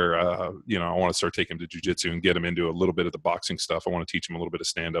where, I want to start taking them to jiu-jitsu and get them into a little bit of the boxing stuff. I want to teach them a little bit of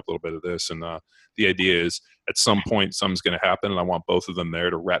stand-up, a little bit of this. And the idea is at some point something's going to happen, and I want both of them there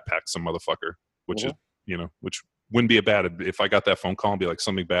to rat pack some motherfucker, which is, which wouldn't be a bad, if I got that phone call and be like,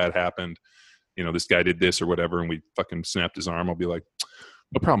 something bad happened, this guy did this or whatever, and we fucking snapped his arm, I'll be like,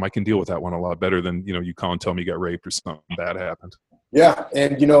 no problem. I can deal with that one a lot better than, you call and tell me you got raped or something bad happened. Yeah.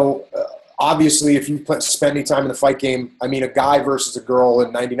 And, obviously if you spend any time in the fight game, I mean, a guy versus a girl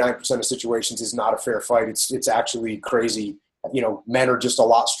in 99% of situations is not a fair fight. It's actually crazy. Men are just a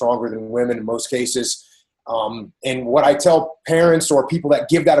lot stronger than women in most cases. And what I tell parents or people that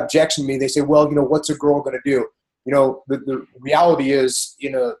give that objection to me, they say, well, what's a girl going to do? The reality is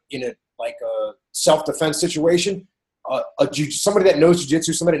in a self-defense situation, somebody that knows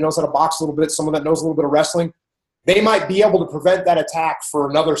jiu-jitsu, somebody that knows how to box a little bit, someone that knows a little bit of wrestling, they might be able to prevent that attack for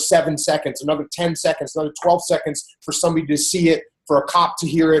another 7 seconds, another 10 seconds, another 12 seconds for somebody to see it, for a cop to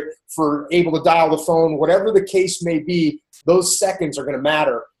hear it, for able to dial the phone, whatever the case may be, those seconds are going to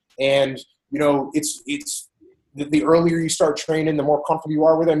matter. And, it's the earlier you start training, the more comfortable you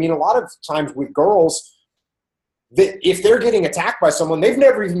are with it. I mean, a lot of times with girls, if they're getting attacked by someone, they've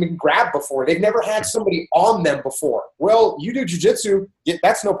never even been grabbed before. They've never had somebody on them before. Well, you do jiu-jitsu,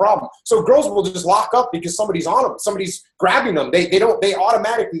 that's no problem. So girls will just lock up because somebody's on them. Somebody's grabbing them. They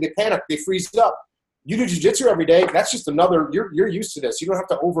automatically, they panic, they freeze up. You do jiu-jitsu every day, that's just another, you're used to this. You don't have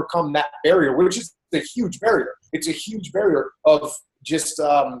to overcome that barrier, which is a huge barrier. It's a huge barrier of just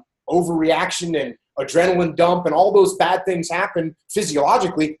overreaction and adrenaline dump, and all those bad things happen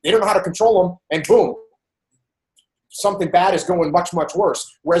physiologically. They don't know how to control them, and boom, something bad is going much, much worse.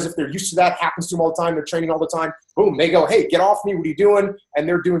 Whereas if they're used to that, happens to them all the time, they're training all the time, boom, they go, hey, get off me, what are you doing? And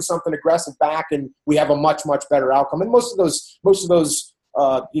they're doing something aggressive back, and we have a much, much better outcome. And most of those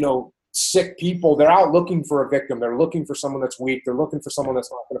sick people, they're out looking for a victim. They're looking for someone that's weak. They're looking for someone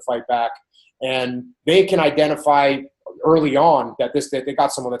that's not going to fight back. And they can identify early on that they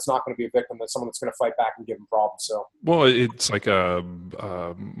got someone that's not going to be a victim, that's someone that's going to fight back and give them problems. So, well, it's like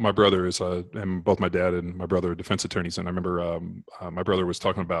my brother is and both my dad and my brother are defense attorneys, and I remember my brother was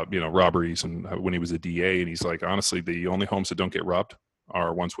talking about robberies and when he was a DA, and he's like, honestly, the only homes that don't get robbed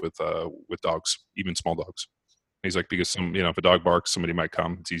are ones with dogs, even small dogs. And he's like, because if a dog barks, somebody might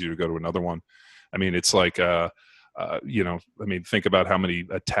come. It's easier to go to another one. I mean, it's like think about how many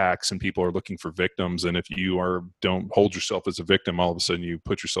attacks and people are looking for victims. And if you don't hold yourself as a victim, all of a sudden you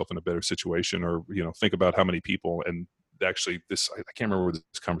put yourself in a better situation. Or, think about how many people, and actually I can't remember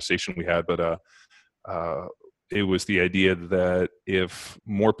this conversation we had, but it was the idea that if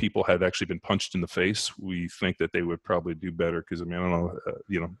more people had actually been punched in the face, we think that they would probably do better. Because I don't know,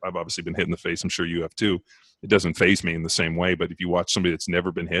 I've obviously been hit in the face. I'm sure you have too. It doesn't faze me in the same way. But if you watch somebody that's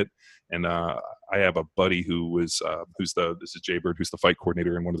never been hit, and I have a buddy this is Jay Bird, who's the fight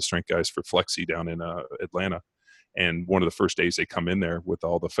coordinator and one of the strength guys for Flexi down in Atlanta. And one of the first days they come in there with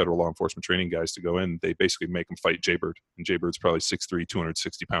all the federal law enforcement training guys to go in, they basically make them fight Jay Bird. And Jay Bird's probably 6'3",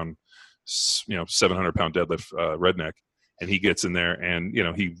 260 pound, 700 pound deadlift redneck. And he gets in there and,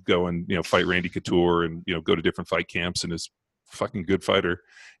 he go and, fight Randy Couture and, go to different fight camps, and is fucking good fighter.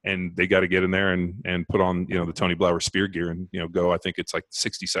 And they got to get in there and put on, the Tony Blauer spear gear and, go, I think it's like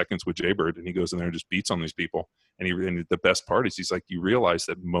 60 seconds with Jay Bird. And he goes in there and just beats on these people. And the best part is he's like, you realize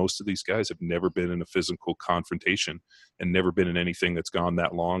that most of these guys have never been in a physical confrontation and never been in anything that's gone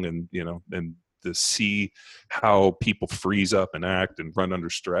that long. And, and to see how people freeze up and act and run under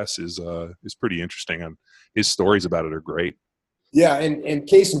stress is pretty interesting. And his stories about it are great. Yeah. And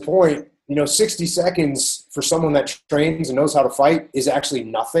case in point, 60 seconds for someone that trains and knows how to fight is actually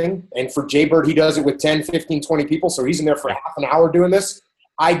nothing. And for Jay Bird, he does it with 10, 15, 20 people. So he's in there for half an hour doing this.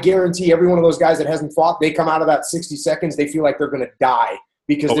 I guarantee every one of those guys that hasn't fought, they come out of that 60 seconds, they feel like they're going to die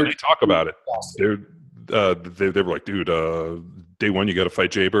because they talk about it. They were like, dude, day one, you got to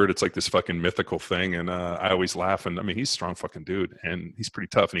fight Jay Bird. It's like this fucking mythical thing. And I always laugh. And he's a strong fucking dude, and he's pretty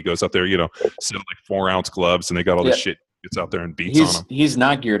tough. And he goes out there, sit like 4-ounce gloves, and they got all this shit. Gets out there and beats on him. He's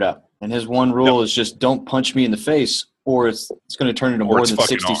not geared up. And his one rule is just don't punch me in the face, or it's going to turn into more than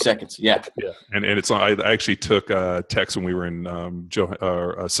 60 seconds. Yeah. And it's I actually took Tex when we were in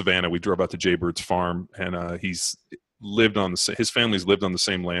Savannah. We drove out to Jay Bird's farm, and his family's lived on the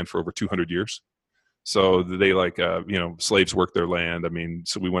same land for over 200 years. So they slaves worked their land.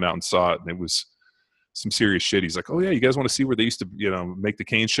 So we went out and saw it, and it was some serious shit. He's like, oh yeah, you guys want to see where they used to, make the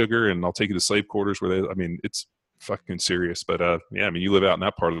cane sugar, and I'll take you to slave quarters where it's fucking serious. But you live out in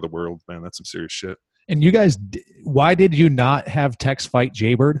that part of the world, man. That's some serious shit. And you guys, why did you not have Tex fight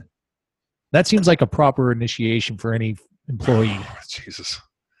Jay Bird? That seems like a proper initiation for any employee. Oh, Jesus,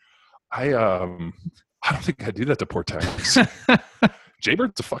 I don't think I do that to poor Tex. Jay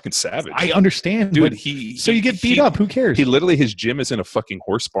Bird's a fucking savage. I understand, dude. So you get beat up. Who cares? He literally, his gym is in a fucking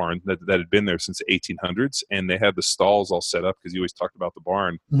horse barn that had been there since the 1800s, and they had the stalls all set up because he always talked about the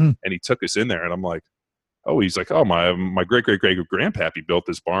barn. Mm-hmm. And he took us in there, and I'm like, he's like, my great grandpappy built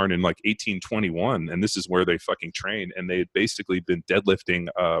this barn in like 1821, and this is where they fucking train. And they had basically been deadlifting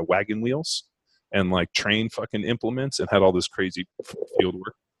wagon wheels and like train fucking implements and had all this crazy field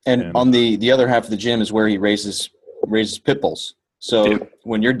work. And on the other half of the gym is where he raises pit bulls. So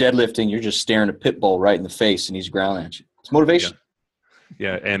when you're deadlifting, you're just staring a pit bull right in the face, and he's growling at you. It's motivation.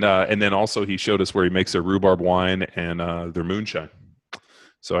 Yeah. And then also he showed us where he makes their rhubarb wine and their moonshine.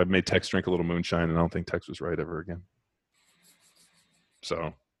 So I made Tex drink a little moonshine, and I don't think Tex was right ever again.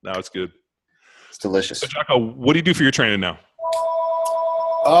 So now it's good. It's delicious. So Jocko, what do you do for your training now?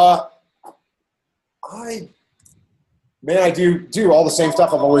 I do all the same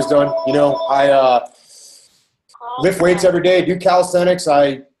stuff I've always done. I lift weights every day, do calisthenics.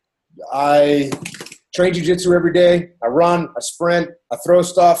 I train jiu-jitsu every day. I run, I sprint, I throw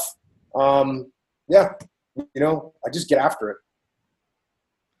stuff. I just get after it.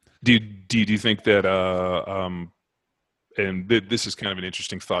 Do you think that and this is kind of an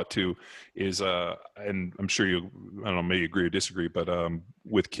interesting thought too, is and I'm sure you, I don't know, may agree or disagree, but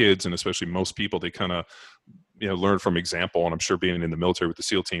with kids, and especially most people, they kind of, you know, learn from example. And I'm sure being in the military with the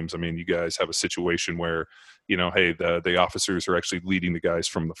SEAL teams, I mean, you guys have a situation where, you know, hey, the officers are actually leading the guys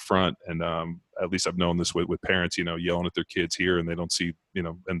from the front. And at least I've known this with parents, you know, yelling at their kids here, and they don't see, you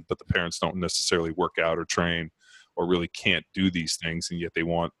know, but the parents don't necessarily work out or train or really can't do these things, and yet they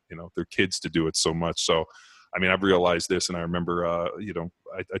want, you know, their kids to do it so much. So I mean, I've realized this, and I remember, you know,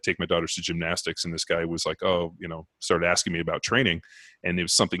 I take my daughters to gymnastics, and this guy was like, oh, you know, started asking me about training, and it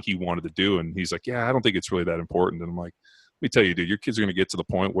was something he wanted to do. And he's like, yeah, I don't think it's really that important. And I'm like, let me tell you, dude, your kids are going to get to the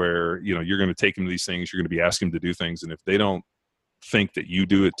point where, you know, you're going to take them to these things. You're going to be asking them to do things. And if they don't think that you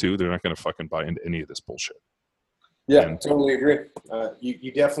do it too, they're not going to fucking buy into any of this bullshit. Yeah, totally agree.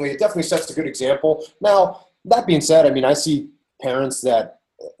 You definitely, it definitely sets a good example. Now, that being said, I mean, I see parents that,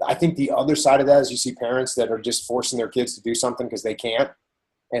 I think the other side of that is you see parents that are just forcing their kids to do something because they can't.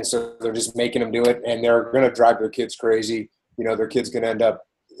 And so they're just making them do it, and they're going to drive their kids crazy. You know, their kid's going to end up,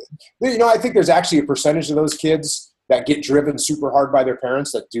 you know, I think there's actually a percentage of those kids that get driven super hard by their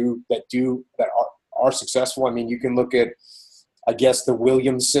parents that are successful. I mean, you can look at, I guess, the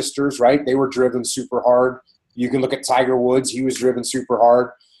Williams sisters, right? They were driven super hard. You can look at Tiger Woods. He was driven super hard.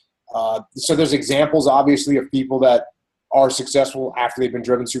 So there's examples, obviously, of people that are successful after they've been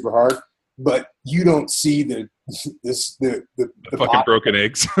driven super hard, but you don't see the fucking broken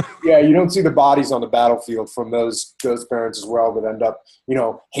eggs. Yeah, you don't see the bodies on the battlefield from those parents as well that end up, you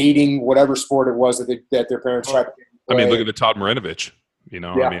know, hating whatever sport it was that their parents tried to play. I mean, look at the Todd Marinovich. You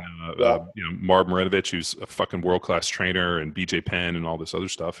know, Yeah. I mean, you know, Marv Marinovich, who's a fucking world-class trainer, and BJ Penn and all this other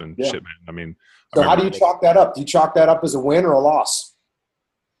stuff, and shit, man. I mean, so how do you chalk that up? Do you chalk that up as a win or a loss?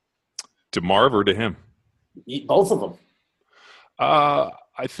 To Marv or to him? Both of them.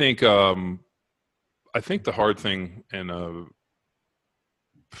 I think the hard thing, and let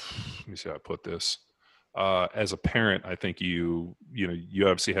me see how I put this. As a parent, I think you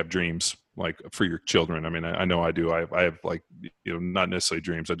obviously have dreams, like, for your children. I mean, I know I do. I have, like, you know, not necessarily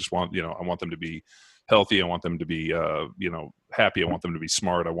dreams. I just want, you know, I want them to be healthy. I want them to be, you know, happy. I want them to be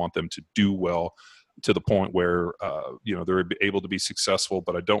smart. I want them to do well to the point where, you know, they're able to be successful,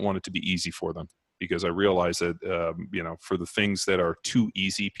 but I don't want it to be easy for them. Because I realize that, you know, for the things that are too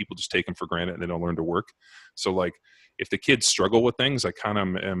easy, people just take them for granted and they don't learn to work. So, like, if the kids struggle with things, I kind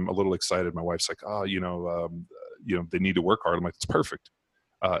of am a little excited. My wife's like, oh, you know, they need to work hard. I'm like, it's perfect.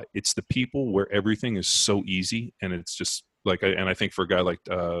 It's the people where everything is so easy, and it's just like, and I think for a guy like,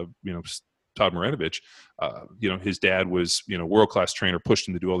 you know, Todd Marinovich, you know, his dad was, you know, world-class trainer, pushed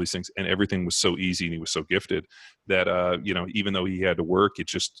him to do all these things, and everything was so easy, and he was so gifted that, you know, even though he had to work, it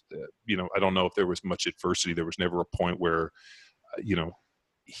just, you know, I don't know if there was much adversity. There was never a point where, you know,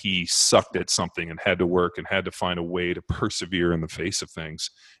 he sucked at something and had to work and had to find a way to persevere in the face of things.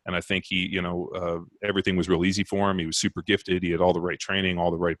 And I think he, you know, everything was real easy for him. He was super gifted. He had all the right training,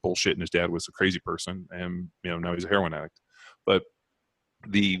 all the right bullshit, and his dad was a crazy person. And, you know, now he's a heroin addict. But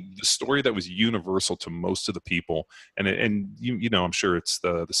the story that was universal to most of the people, and you know, I'm sure it's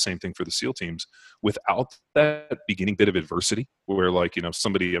the same thing for the SEAL teams, without that beginning bit of adversity where, like, you know,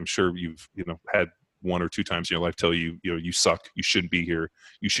 somebody, I'm sure you've, you know, had one or two times in your life tell you, you know, you suck, you shouldn't be here,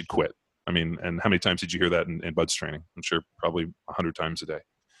 you should quit. I mean, and how many times did you hear that in Bud's training? I'm sure probably 100 times a day.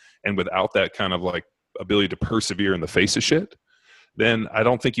 And without that kind of, like, ability to persevere in the face of shit, then I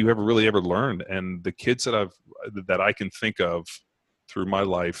don't think you ever learned. And the kids that I can think of through my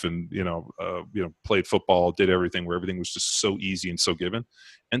life, and, you know, played football, did everything where everything was just so easy and so given,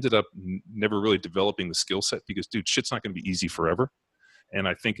 ended up never really developing the skill set, because, dude, shit's not going to be easy forever. And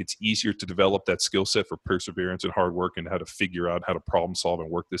I think it's easier to develop that skill set for perseverance and hard work and how to figure out how to problem solve and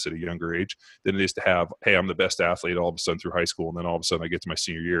work this at a younger age than it is to have, hey, I'm the best athlete all of a sudden through high school, and then all of a sudden I get to my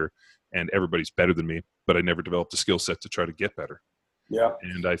senior year and everybody's better than me, but I never developed the skill set to try to get better. Yeah.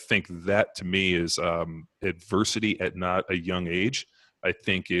 And I think that, to me, is adversity at not a young age, I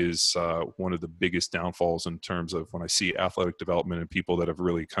think, is one of the biggest downfalls in terms of when I see athletic development and people that have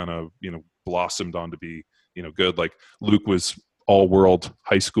really kind of, you know, blossomed on to be, you know, good. Like Luke was all-world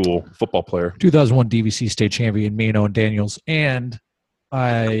high school football player. 2001 DVC state champion, me and Owen Daniels. And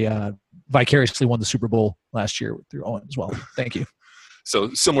I vicariously won the Super Bowl last year through Owen as well. Thank you.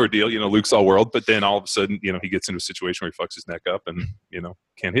 So similar deal, you know, Luke's all world, but then all of a sudden, you know, he gets into a situation where he fucks his neck up and, you know,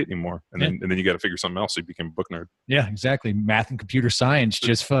 can't hit anymore. And then you got to figure something else. So he became a book nerd. Yeah, exactly. Math and computer science,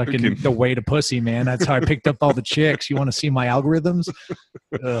 just fucking the way to pussy, man. That's how I picked up all the chicks. You want to see my algorithms?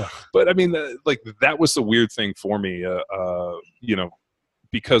 But I mean, like, that was the weird thing for me, you know,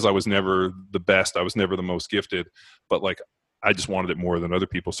 because I was never the best. I was never the most gifted, but, like, I just wanted it more than other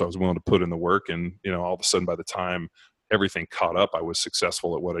people. So I was willing to put in the work. And, you know, all of a sudden, by the time everything caught up, I was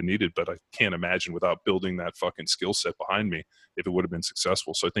successful at what I needed. But I can't imagine without building that fucking skill set behind me if it would have been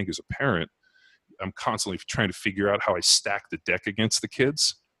successful. So I think as a parent, I'm constantly trying to figure out how I stack the deck against the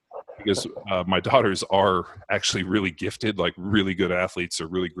kids, because my daughters are actually really gifted, like really good athletes. They're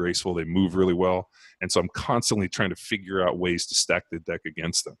really graceful. They move really well. And so I'm constantly trying to figure out ways to stack the deck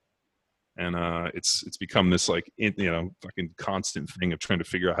against them. And it's become this like, fucking constant thing of trying to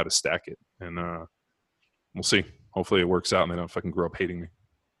figure out how to stack it. And we'll see. Hopefully it works out and they don't fucking grow up hating me.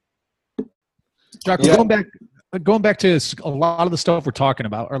 Jocko, going back to a lot of the stuff we're talking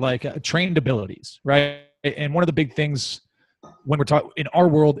about are like trained abilities, right? And one of the big things when we're talking in our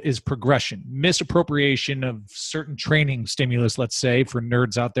world is progression, misappropriation of certain training stimulus, let's say, for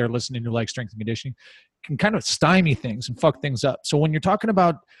nerds out there listening to like strength and conditioning, can kind of stymie things and fuck things up. So when you're talking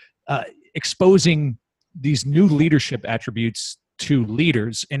about exposing these new leadership attributes to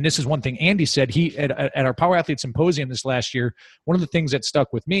leaders, and this is one thing Andy said, he at our Power Athlete Symposium this last year, one of the things that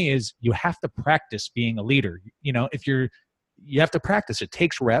stuck with me is you have to practice being a leader. You know, you have to practice. It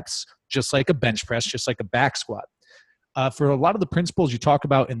takes reps, just like a bench press, just like a back squat. For a lot of the principles you talk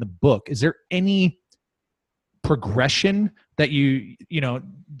about in the book, is there any progression that you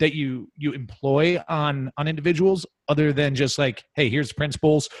employ on individuals other than just like, hey, here's the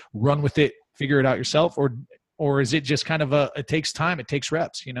principles, run with it, figure it out yourself, or is it just kind of it takes time, it takes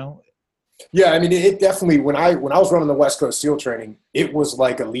reps, you know? Yeah, I mean, it definitely, when I was running the West Coast SEAL training, it was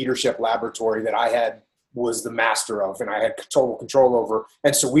like a leadership laboratory that I was the master of, and I had total control over.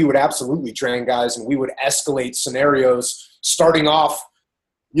 And so we would absolutely train guys, and we would escalate scenarios starting off.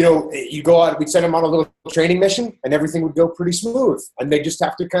 You know, you go out, we'd send them on a little training mission, and everything would go pretty smooth, and they just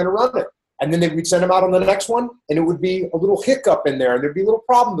have to kind of run it. And then we'd send them out on the next one, and it would be a little hiccup in there, and there'd be a little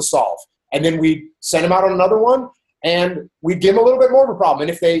problem to solve. And then we'd send them out on another one, and we'd give them a little bit more of a problem.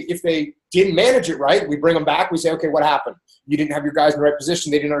 And if they didn't manage it right, we bring them back. We say, okay, what happened? You didn't have your guys in the right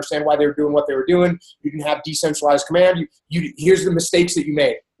position. They didn't understand why they were doing what they were doing. You didn't have decentralized command. Here's the mistakes that you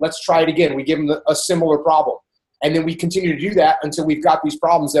made. Let's try it again. We give them a similar problem. And then we continue to do that until we've got these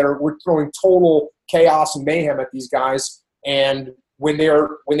problems we're throwing total chaos and mayhem at these guys. And when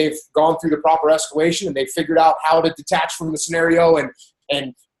they've gone through the proper escalation and they've figured out how to detach from the scenario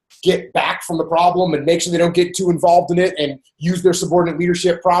and get back from the problem and make sure they don't get too involved in it and use their subordinate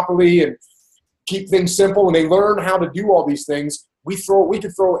leadership properly and keep things simple, and they learn how to do all these things, we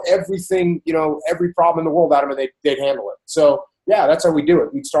could throw everything, every problem in the world at them, and they'd handle it. So yeah, that's how we do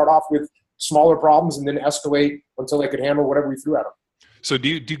it. We'd start off with smaller problems and then escalate until they could handle whatever we threw at them. So do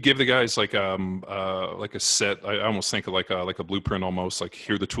you give the guys like a set? I almost think of like a blueprint almost, like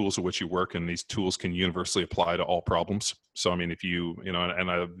here are the tools of which you work, and these tools can universally apply to all problems. So I mean, if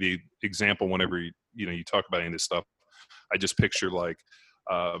the example whenever you talk about any of this stuff, I just picture like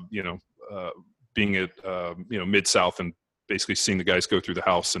being at Mid-South and basically seeing the guys go through the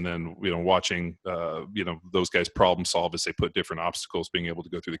house, and then watching those guys problem solve as they put different obstacles, being able to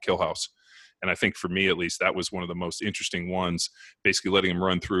go through the kill house. And I think for me, at least, that was one of the most interesting ones, basically letting them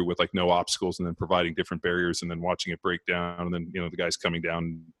run through with like no obstacles and then providing different barriers and then watching it break down. And then, the guys coming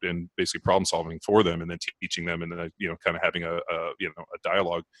down and basically problem solving for them and then teaching them and then, kind of having a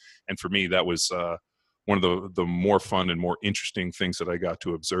dialogue. And for me, that was one of the more fun and more interesting things that I got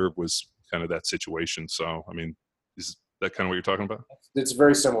to observe was kind of that situation. So, I mean, is that kind of what you're talking about? It's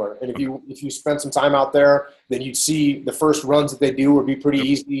very similar. And if you spend some time out there, then you'd see the first runs that they do would be pretty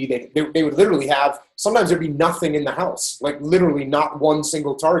easy. They would literally have, sometimes there'd be nothing in the house, like literally not one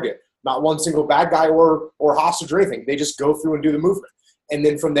single target, not one single bad guy or hostage or anything. They just go through and do the movement. And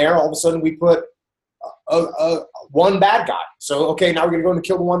then from there, all of a sudden we put one bad guy. So, okay, now we're going to go and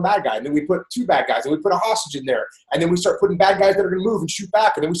kill the one bad guy. And then we put two bad guys, and we put a hostage in there. And then we start putting bad guys that are going to move and shoot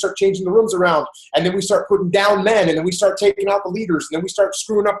back. And then we start changing the rooms around. And then we start putting down men. And then we start taking out the leaders. And then we start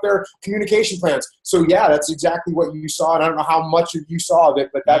screwing up their communication plans. So, yeah, that's exactly what you saw. And I don't know how much you saw of it,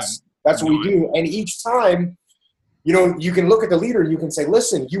 but that's what we do. And each time, you can look at the leader and you can say,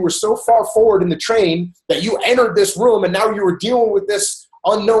 listen, you were so far forward in the train that you entered this room and now you were dealing with this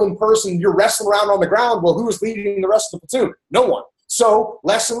unknown person. You're wrestling around on the ground. Well, who is leading the rest of the platoon? No one. So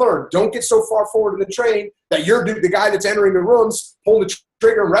lesson learned, don't get so far forward in the train that you're the guy that's entering the rooms, pulling the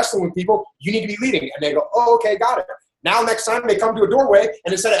trigger and wrestling with people. You need to be leading. And they go, oh, okay, got it. Now next time they come to a doorway,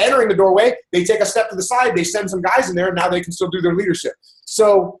 and instead of entering the doorway, they take a step to the side, they send some guys in there, and now they can still do their leadership.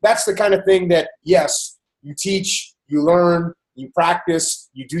 So that's the kind of thing that, yes, you teach, you learn, you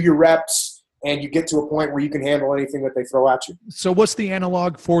practice, you do your reps, and you get to a point where you can handle anything that they throw at you. So what's the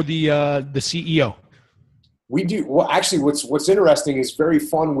analog for the CEO? We do. Well, actually, what's interesting is very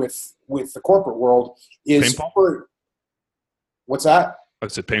fun with the corporate world is paintball. What's that? I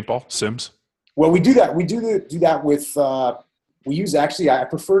said paintball, Sims. Well, we do that. We do that with. We use I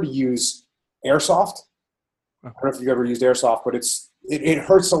prefer to use airsoft. I don't know if you've ever used airsoft, but it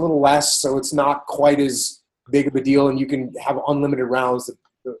hurts a little less, so it's not quite as big of a deal, and you can have unlimited rounds.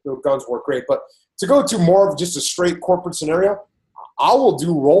 The guns work great. But to go to more of just a straight corporate scenario, I will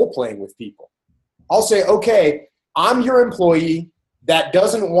do role playing with people. I'll say, okay, I'm your employee that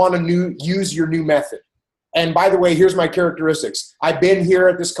doesn't want to use your new method. And by the way, here's my characteristics. I've been here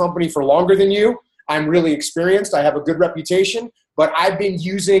at this company for longer than you. I'm really experienced. I have a good reputation, but I've been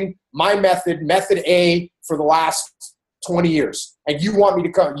using my method A, for the last 20 years. And you want me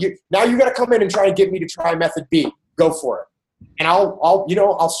to come, now you got to come in and try and get me to try method B. Go for it. And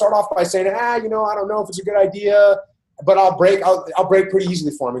I'll start off by saying, I don't know if it's a good idea, but I'll break pretty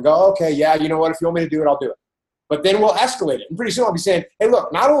easily for him and go, okay, yeah, you know what? If you want me to do it, I'll do it. But then we'll escalate it. And pretty soon I'll be saying, hey,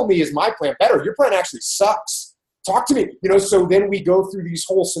 look, not only is my plan better, your plan actually sucks. Talk to me. So then we go through these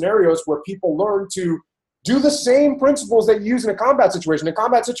whole scenarios where people learn to do the same principles that you use in a combat situation. In a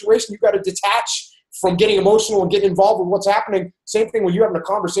combat situation, you've got to detach from getting emotional and getting involved with what's happening. Same thing when you're having a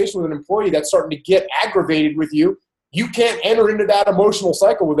conversation with an employee that's starting to get aggravated with you. You can't enter into that emotional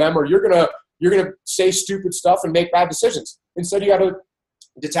cycle with them, or you're gonna say stupid stuff and make bad decisions. Instead, you got to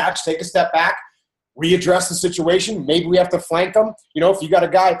detach, take a step back, readdress the situation. Maybe we have to flank them. If you got a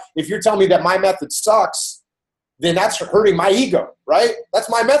guy, if you're telling me that my method sucks, then that's hurting my ego, right? That's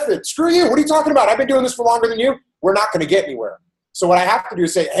my method. Screw you. What are you talking about? I've been doing this for longer than you. We're not going to get anywhere. So what I have to do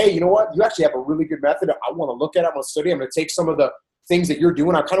is say, hey, you know what? You actually have a really good method. I want to look at it. I want to study. I'm going to take some of the things that you're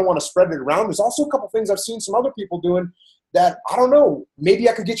doing. I kind of want to spread it around. There's also a couple things I've seen some other people doing that, I don't know, maybe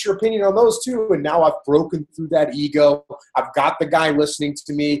I could get your opinion on those too. And now I've broken through that ego. I've got the guy listening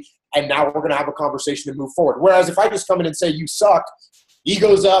to me. And now we're going to have a conversation and move forward. Whereas if I just come in and say, you suck,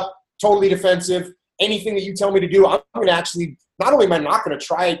 ego's up, totally defensive, anything that you tell me to do, I'm going to actually, not only am I not going to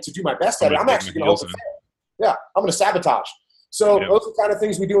try to do my best at it, I'm actually going to I'm going to sabotage. So those are the kind of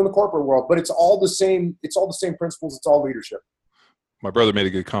things we do in the corporate world, but it's all the same. It's all the same principles. It's all leadership. My brother made a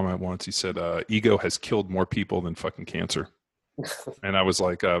good comment once. He said, ego has killed more people than fucking cancer. And I was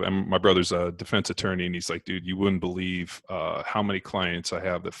like, and my brother's a defense attorney, and he's like, dude, you wouldn't believe how many clients I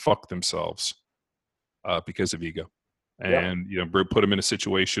have that fuck themselves because of ego. And, put them in a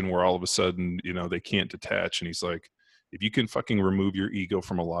situation where all of a sudden, they can't detach. And he's like, if you can fucking remove your ego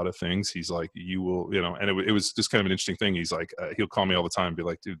from a lot of things, he's like, you will, and it was just kind of an interesting thing. He's like, he'll call me all the time and be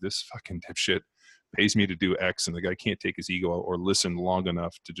like, dude, this fucking dipshit pays me to do X, and the guy can't take his ego or listen long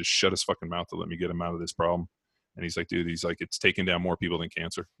enough to just shut his fucking mouth to let me get him out of this problem. And he's like, dude, it's taking down more people than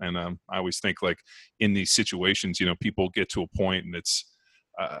cancer. And I always think, like, in these situations, people get to a point and it's,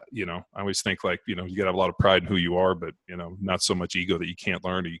 I always think, like, you got to have a lot of pride in who you are, but, not so much ego that you can't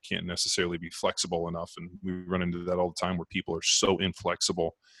learn or you can't necessarily be flexible enough. And we run into that all the time where people are so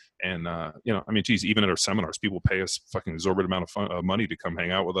inflexible. And, geez, even at our seminars, people pay us fucking exorbitant amount of money to come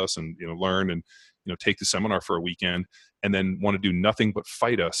hang out with us and, learn and, take the seminar for a weekend and then want to do nothing but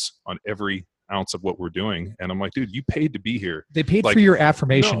fight us on every ounce of what we're doing. And I'm like, dude, you paid to be here. They paid for your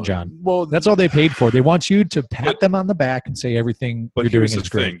affirmation, John. Well, that's all they paid for. They want you to pat them on the back and say everything you're doing is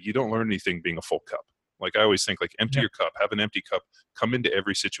great. You don't learn anything being a full cup. Like, I always think, like, empty your cup, have an empty cup, come into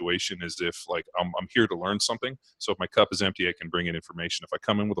every situation as if, like, I'm here to learn something. So if my cup is empty, I can bring in information. If I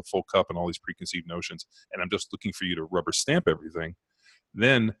come in with a full cup and all these preconceived notions and I'm just looking for you to rubber stamp everything,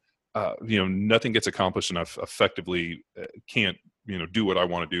 then nothing gets accomplished, and I effectively can't do what I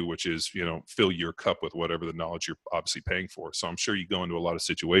want to do, which is, fill your cup with whatever the knowledge you're obviously paying for. So I'm sure you go into a lot of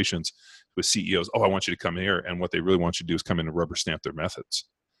situations with CEOs, I want you to come here. And what they really want you to do is come in and rubber stamp their methods.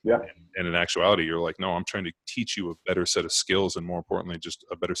 Yeah. And in actuality, you're like, no, I'm trying to teach you a better set of skills and, more importantly, just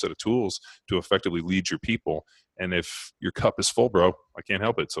a better set of tools to effectively lead your people. And if your cup is full, bro, I can't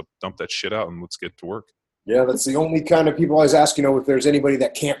help it. So dump that shit out and let's get to work. Yeah, that's the only kind of people always ask, if there's anybody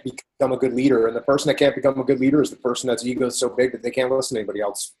that can't become a good leader. And the person that can't become a good leader is the person that's ego is so big that they can't listen to anybody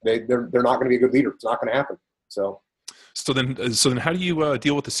else. They're not going to be a good leader. It's not going to happen. So then how do you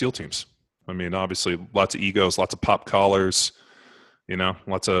deal with the SEAL teams? I mean, obviously lots of egos, lots of pop collars,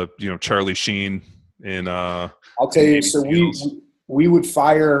 lots of, Charlie Sheen in I'll tell you, so we would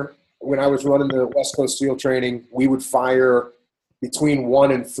fire, when I was running the West Coast SEAL training, we would fire between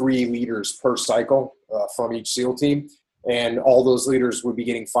 1 and 3 leaders per cycle from each SEAL team. And all those leaders would be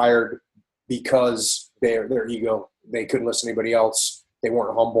getting fired because their ego, they couldn't listen to anybody else. They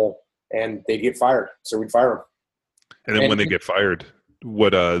weren't humble, and they'd get fired. So we'd fire them. And then when they get fired,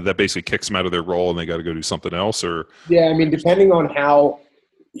 what that basically kicks them out of their role and they got to go do something else? Or yeah, I mean, depending on how,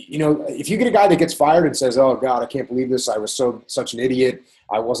 if you get a guy that gets fired and says, oh God, I can't believe this. I was such an idiot.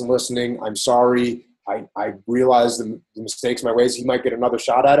 I wasn't listening. I'm sorry. I realize the mistakes, my ways. He might get another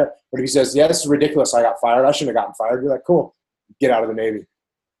shot at it. But if he says, yeah, this is ridiculous, I got fired, I shouldn't have gotten fired, you're like, cool, get out of the Navy.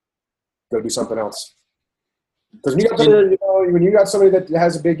 Go do something else. Because when you got somebody that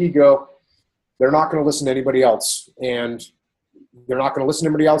has a big ego, they're not going to listen to anybody else. And they're not going to listen to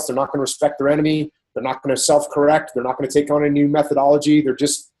anybody else. They're not going to respect their enemy. They're not going to self-correct. They're not going to take on a new methodology. They're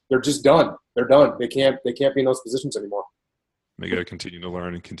just done. They're done. They can't be in those positions anymore. They got to continue to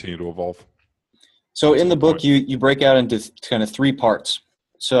learn and continue to evolve. So in the book, you break out into kind of 3 parts.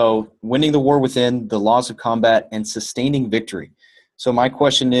 So winning the war within, the laws of combat, and sustaining victory. So my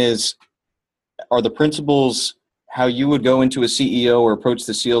question is, are the principles how you would go into a CEO or approach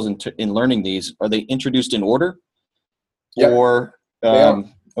the SEALs in learning these, are they introduced in order? Yep. Or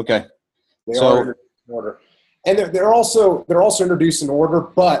okay. They are introduced in order. And they're also introduced in order,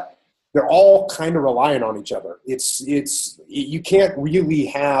 but they're all kind of reliant on each other. You can't really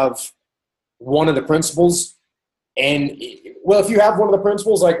have one of the principles. And well, if you have one of the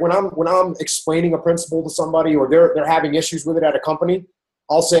principles, like when I'm explaining a principle to somebody or they're having issues with it at a company,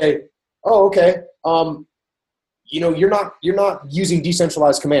 I'll say, oh, okay. You're not using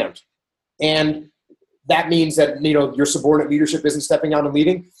decentralized command. And that means that, your subordinate leadership isn't stepping out and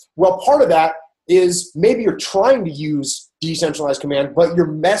leading. Well, part of that is maybe you're trying to use decentralized command, but your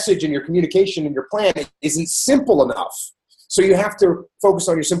message and your communication and your plan isn't simple enough. So you have to focus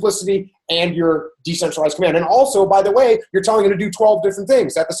on your simplicity and your decentralized command. And also, by the way, you're telling them to do 12 different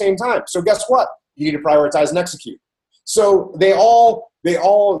things at the same time. So guess what? You need to prioritize and execute. So you'll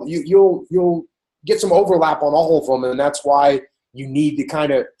get some overlap on all of them, and that's why you need to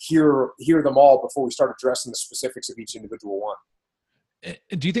kind of hear them all before we start addressing the specifics of each individual one.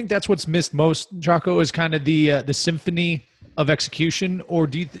 Do you think that's what's missed most, Jocko, is kind of the symphony of execution, or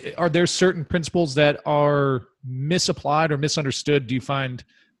are there certain principles that are misapplied or misunderstood? Do you find,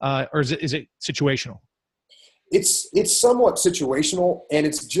 or is it situational? It's somewhat situational, and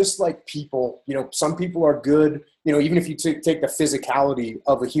it's just like people. Some people are good. Even if you take the physicality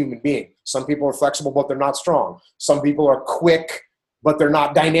of a human being, some people are flexible, but they're not strong. Some people are quick, but they're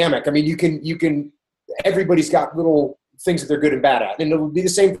not dynamic. I mean, you can. Everybody's got little things that they're good and bad at, and it will be the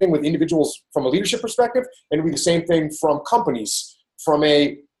same thing with individuals from a leadership perspective, and it'll be the same thing from companies from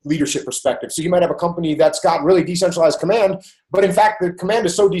a leadership perspective. So you might have a company that's got really decentralized command, but in fact, the command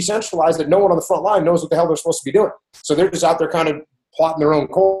is so decentralized that no one on the front line knows what the hell they're supposed to be doing. So they're just out there kind of plotting their own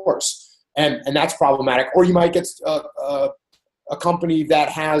course. And that's problematic. Or you might get a company that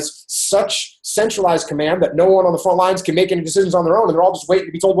has such centralized command that no one on the front lines can make any decisions on their own, and they're all just waiting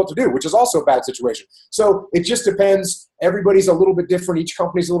to be told what to do, which is also a bad situation. So it just depends. Everybody's a little bit different. Each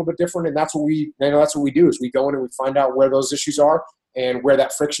company's a little bit different, and that's what we do is we go in and we find out where those issues are and where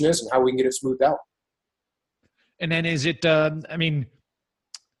that friction is and how we can get it smoothed out. And then is it,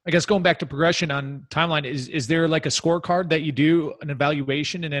 I guess going back to progression on timeline, is there like a scorecard that you do an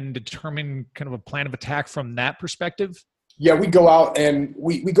evaluation and then determine kind of a plan of attack from that perspective? Yeah, we go out and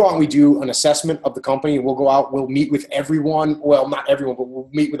we do an assessment of the company. We'll go out, we'll meet with everyone. Well, not everyone, but we'll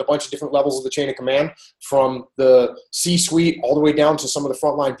meet with a bunch of different levels of the chain of command, from the C-suite all the way down to some of the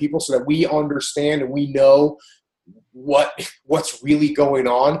frontline people, so that we understand and we know what's really going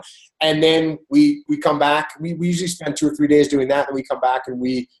on. And then we come back. We usually spend 2 or 3 days doing that, and we come back and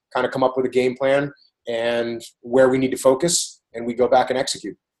we kind of come up with a game plan and where we need to focus, and we go back and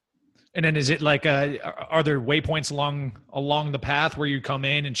execute. And then is it like, are there waypoints along the path where you come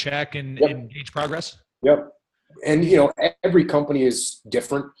in and check and gauge progress? Yep. And, every company is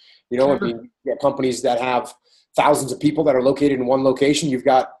different. Sure. I mean, you got companies that have thousands of people that are located in one location. You've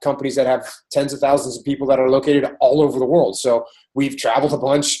got companies that have tens of thousands of people that are located all over the world. So we've traveled a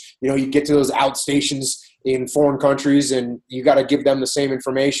bunch. You get to those outstations in foreign countries, and you got to give them the same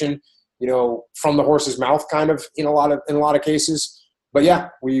information, from the horse's mouth, kind of in a lot of cases. But yeah,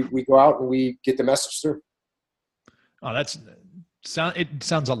 we go out and we get the message through. Oh, it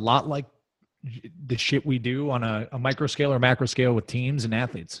sounds a lot like the shit we do on a micro scale or macro scale with teams and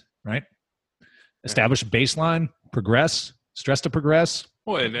athletes, right? Establish a baseline, progress, stress to progress.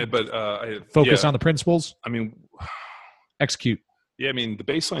 Well, focus on the principles. Yeah, Execute. the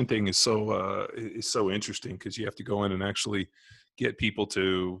baseline thing is so interesting, because you have to go in and actually get people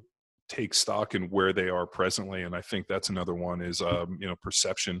to take stock in where they are presently. And I think that's another one is,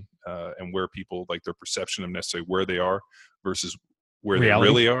 perception, and where people, like, their perception of necessarily where they are versus where reality.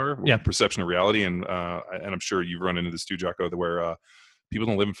 They really are. Yeah. Perception of reality. And I'm sure you've run into this too, Jocko, where people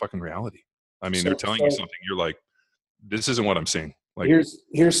don't live in fucking reality. They're telling you something. You're like, this isn't what I'm seeing. Like,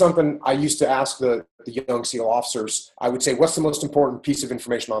 here's something I used to ask the young SEAL officers. I would say, what's the most important piece of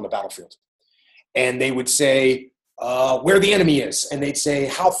information on the battlefield? And they would say, where the enemy is. And they'd say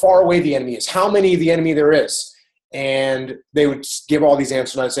how far away the enemy is, how many of the enemy there is. And they would give all these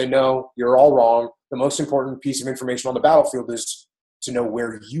answers, and I'd say, no, you're all wrong. The most important piece of information on the battlefield is to know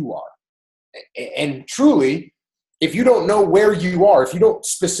where you are. And truly, if you don't know where you are, if you don't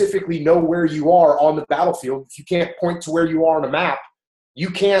specifically know where you are on the battlefield, if you can't point to where you are on a map, you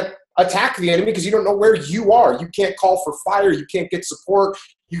can't attack the enemy because you don't know where you are. You can't call for fire. You can't get support.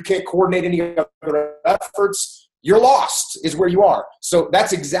 You can't coordinate any other efforts. You're lost is where you are. So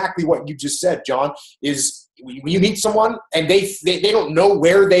that's exactly what you just said, John, is when you meet someone and they don't know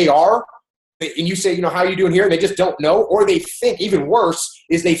where they are, and you say, how are you doing here? And they just don't know, or they think, even worse,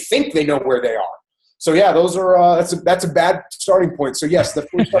 is they think they know where they are. So yeah, those are that's a bad starting point. So yes, the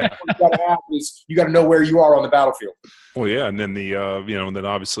first starting point you got to have is you got to know where you are on the battlefield. Well, yeah, and then and then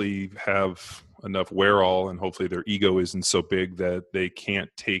obviously have enough wherewithal, and hopefully their ego isn't so big that they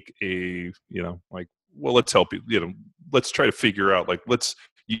can't take a well, let's help you. Let's try to figure out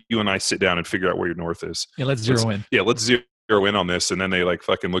you and I sit down and figure out where your north is. Yeah, let's zero in. Yeah, let's zero in on this, and then they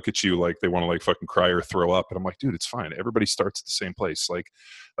fucking look at you like they want to fucking cry or throw up, and I'm like, dude, it's fine. Everybody starts at the same place. I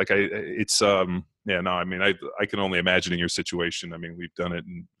can only imagine in your situation. I mean, we've done it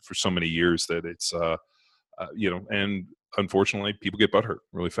for so many years that it's and unfortunately people get butthurt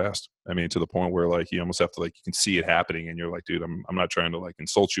really fast. I mean, to the point where you almost have to you can see it happening, and you're like, dude, I'm not trying to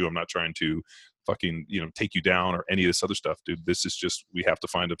insult you. I'm not trying to fucking take you down or any of this other stuff, dude. This is just, we have to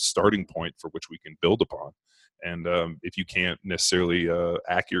find a starting point for which we can build upon. And if you can't necessarily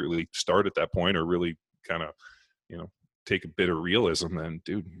accurately start at that point, or really kind of take a bit of realism, then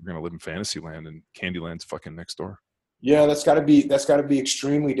dude, you're gonna live in fantasy land, and Candyland's fucking next door. Yeah, that's got to be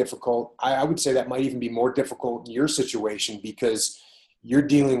extremely difficult. I would say that might even be more difficult in your situation, because you're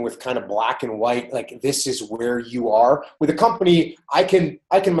dealing with kind of black and white. This is where you are. With a company, I can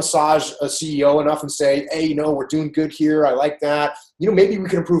massage a CEO enough and say, hey, we're doing good here. I like that. Maybe we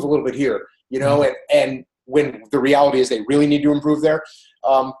can improve a little bit here. And when the reality is they really need to improve there.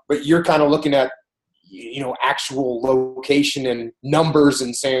 But you're kind of looking at actual location and numbers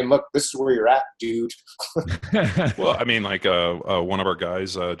and saying, look, this is where you're at, dude. Well, I mean, one of our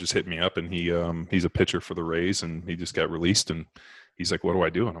guys just hit me up, and he's a pitcher for the Rays, and he just got released, and he's like, what do I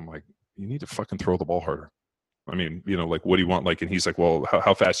do? And I'm like, you need to fucking throw the ball harder. I mean, what do you want? And he's like, well,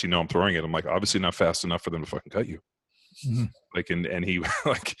 how fast do you know I'm throwing it? I'm like, obviously not fast enough for them to fucking cut you. Mm-hmm. And he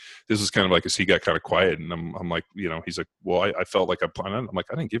this is kind of as he got kind of quiet, and I'm like, he's like, well, I felt like I'm like,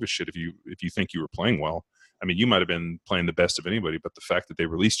 I didn't give a shit if you think you were playing well. I mean, you might have been playing the best of anybody, but the fact that they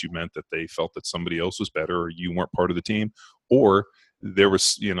released you meant that they felt that somebody else was better, or you weren't part of the team, or there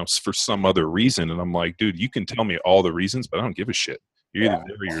was, for some other reason. And I'm like, dude, you can tell me all the reasons, but I don't give a shit. You're either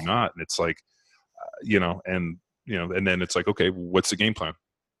there or you're not. And it's and then it's like, okay, what's the game plan?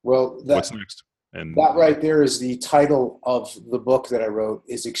 Well, what's next? And that right there is the title of the book that I wrote,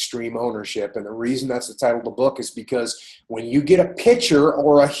 is Extreme Ownership. And the reason that's the title of the book is because when you get a pitcher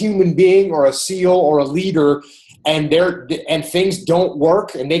or a human being or a SEAL or a leader, and things don't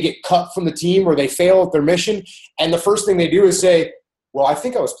work, and they get cut from the team, or they fail at their mission, and the first thing they do is say, well, I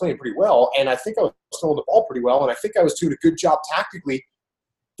think I was playing pretty well, and I think I was throwing the ball pretty well, and I think I was doing a good job tactically.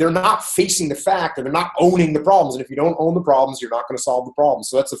 They're not facing the fact, and they're not owning the problems. And if you don't own the problems, you're not going to solve the problems.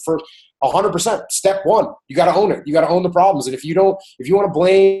 So that's the first 100% step one. You got to own it. You got to own the problems. And if you want to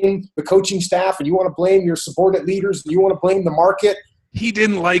blame the coaching staff, and you want to blame your subordinate leaders, and you want to blame the market, he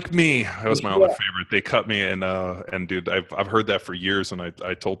didn't like me. That was my other favorite. They cut me, and dude, I've heard that for years. And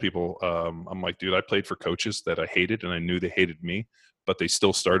I told people, I'm like, dude, I played for coaches that I hated, and I knew they hated me, but they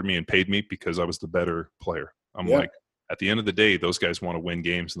still started me and paid me because I was the better player. I'm like, at the end of the day, those guys want to win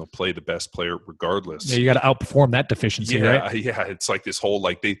games, and they'll play the best player regardless. Yeah, you got to outperform that deficiency, right? Yeah, it's like this whole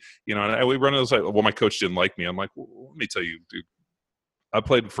we run those well, my coach didn't like me. I'm like, well, let me tell you, dude, I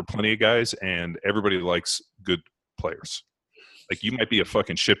played for plenty of guys, and everybody likes good players. You might be a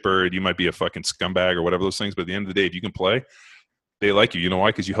fucking shitbird, you might be a fucking scumbag or whatever those things, but at the end of the day, if you can play, they like you. You know why?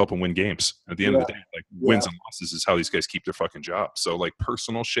 Because you help them win games. At the end of the day, wins and losses is how these guys keep their fucking job. So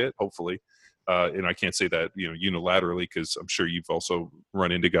personal shit, hopefully. And I can't say that, unilaterally, because I'm sure you've also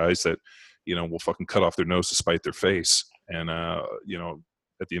run into guys that, will fucking cut off their nose to spite their face. And,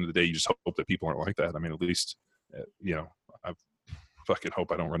 at the end of the day, you just hope that people aren't like that. I mean, at least, I fucking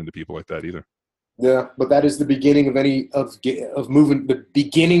hope I don't run into people like that either. Yeah, but that is the beginning of moving. The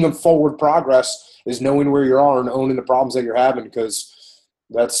beginning of forward progress is knowing where you are and owning the problems that you're having, because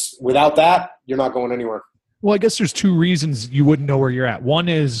without that, you're not going anywhere. Well, I guess there's two reasons you wouldn't know where you're at. One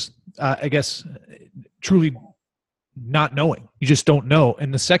is, I guess, truly not knowing. You just don't know.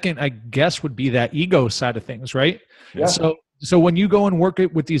 And the second, I guess, would be that ego side of things, right? Yeah. So So when you go and work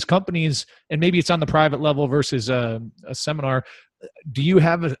it with these companies, and maybe it's on the private level versus a seminar, do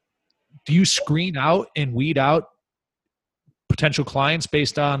you screen out and weed out potential clients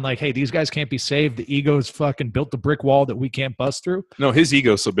based on like, hey, these guys can't be saved. The ego's fucking built the brick wall that we can't bust through? No, his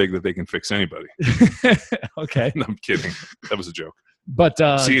ego's so big that they can fix anybody. Okay. No, I'm kidding. That was a joke. But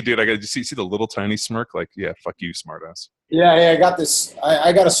see, dude, I got see the little tiny smirk. Like, yeah, fuck you, smartass. Yeah, I got this.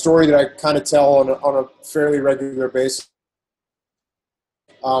 I got a story that I kind of tell on a fairly regular basis.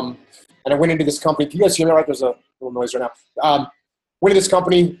 And I went into this company. Can you guys hear me right? There's a little noise right now. Went to this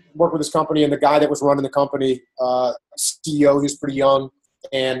company, worked with this company, and the guy that was running the company, CEO, he was pretty young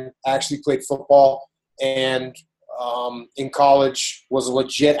and actually played football. And in college was a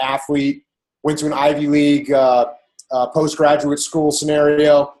legit athlete. Went to an Ivy League postgraduate school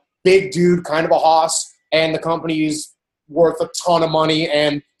scenario. Big dude, kind of a hoss, and the company's worth a ton of money.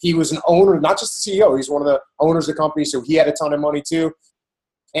 And he was an owner, not just the CEO. He's one of the owners of the company, so he had a ton of money too.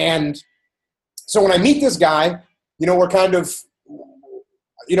 And so when I meet this guy, we're kind of,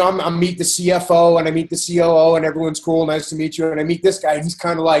 I meet the CFO and I meet the COO and everyone's cool. Nice to meet you. And I meet this guy and he's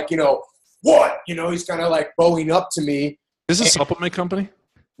kind of like, what? He's kind of like bowing up to me. Is this a supplement company?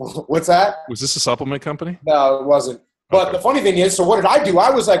 What's that? Was this a supplement company? No, it wasn't. But okay. The funny thing is, so what did I do?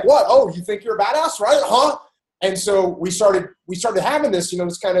 I was like, what? Oh, you think you're a badass, right? Huh? And so we started having this,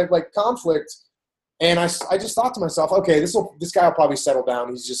 this kind of like conflict. And I just thought to myself, okay, this guy will probably settle down.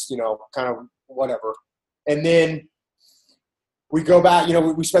 He's just, kind of whatever. And then we go back,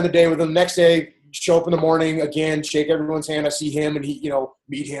 we spend the day with him. The next day, show up in the morning, again, shake everyone's hand. I see him and he,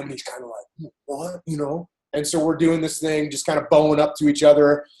 meet him and he's kind of like, what, And so we're doing this thing, just kind of bowing up to each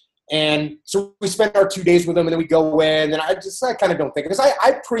other. And so we spend our 2 days with him and then we go in. And I kind of don't think, because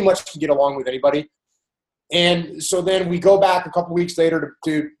I pretty much can get along with anybody. And so then we go back a couple weeks later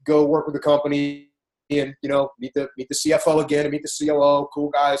to go work with the company. And meet the CFO again, and meet the COO, cool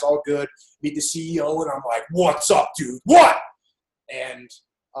guys, all good. Meet the CEO, and I'm like, "What's up, dude? What?" And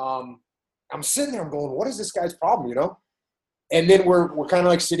I'm sitting there, I'm going, "What is this guy's problem?" And then we're kind of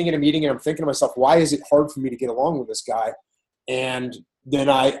like sitting in a meeting, and I'm thinking to myself, "Why is it hard for me to get along with this guy?" And then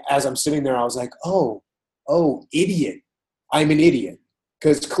as I'm sitting there, I was like, "Oh, idiot! I'm an idiot."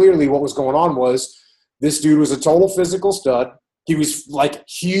 Because clearly, what was going on was this dude was a total physical stud. He was like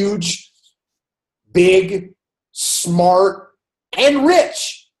huge. Big, smart, and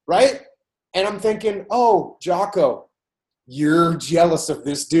rich, right? And I'm thinking, oh, Jocko, you're jealous of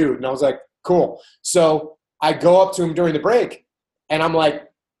this dude. And I was like, cool. So I go up to him during the break, and I'm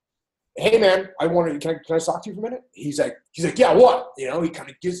like, hey, man, can I talk to you for a minute? He's like, yeah, what? He kind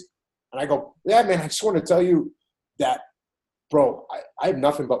of gives, and I go, yeah, man, I just want to tell you that, bro, I have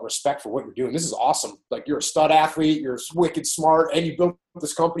nothing but respect for what you're doing. This is awesome. Like, you're a stud athlete. You're wicked smart. And you built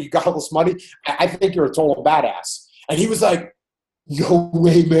this company. You got all this money. I think you're a total badass. And he was like, no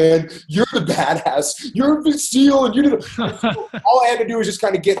way, man. You're the badass. You're a big SEAL. And you did all I had to do was just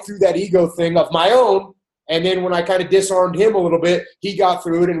kind of get through that ego thing of my own. And then when I kind of disarmed him a little bit, he got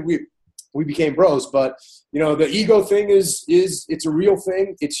through it and we became bros. But, the ego thing is it's a real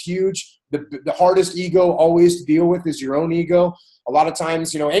thing. It's huge. The hardest ego always to deal with is your own ego. A lot of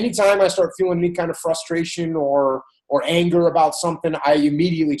times, anytime I start feeling any kind of frustration or anger about something, I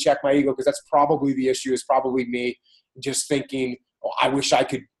immediately check my ego, because that's probably the issue, is probably me just thinking, oh, I wish I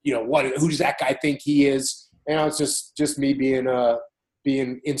could, who does that guy think he is? It's just me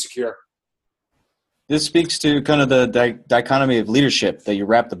being insecure. This speaks to kind of the dichotomy of leadership that you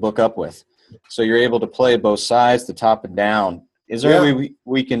wrap the book up with. So you're able to play both sides, the top and down. Is there a way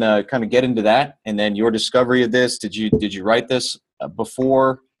we can kind of get into that? And then your discovery of this, did you write this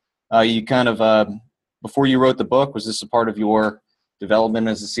before before you wrote the book? Was this a part of your development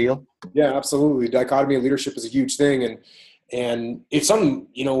as a SEAL? Yeah, absolutely. Dichotomy of leadership is a huge thing. And it's something,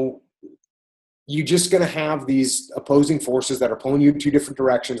 you're just going to have these opposing forces that are pulling you two different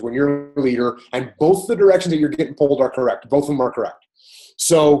directions when you're a leader, and both the directions that you're getting pulled are correct. Both of them are correct.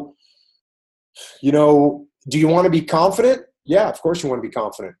 So, do you want to be confident? Yeah, of course you want to be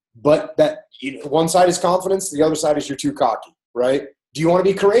confident. But that one side is confidence, the other side is you're too cocky, right? Do you want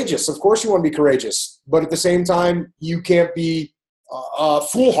to be courageous? Of course you want to be courageous. But at the same time, you can't be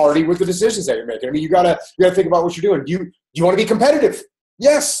foolhardy with the decisions that you're making. I mean, you gotta think about what you're doing. Do you want to be competitive?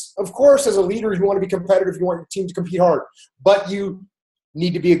 Yes, of course, as a leader, you want to be competitive. You want your team to compete hard. But you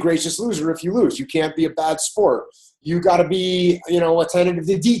need to be a gracious loser if you lose. You can't be a bad sport. You got to be, attentive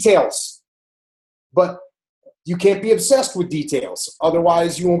to details. But you can't be obsessed with details.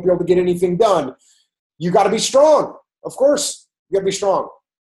 Otherwise, you won't be able to get anything done. You got to be strong. Of course, you got to be strong.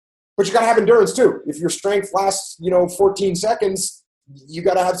 But you got to have endurance too. If your strength lasts, 14 seconds, you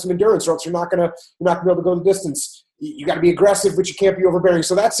got to have some endurance, or else you're not gonna be able to go the distance. you got to be aggressive, but you can't be overbearing.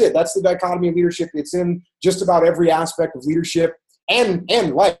 So that's it. That's the dichotomy of leadership. It's in just about every aspect of leadership and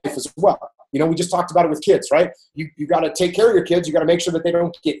life as well. You know, we just talked about it with kids, right? You got to take care of your kids. You got to make sure that they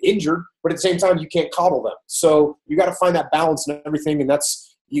don't get injured, but at the same time, you can't coddle them. So you got to find that balance and everything. And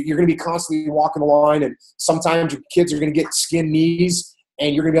that's, you're going to be constantly walking the line. And sometimes your kids are going to get skin knees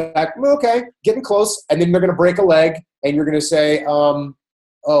and you're going to be like, well, okay, getting close. And then they're going to break a leg and you're going to say, oh,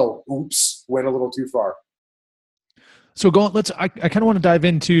 oops, went a little too far. So I kind of want to dive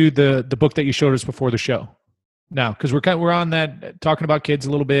into the book that you showed us before the show now, because we're on that talking about kids a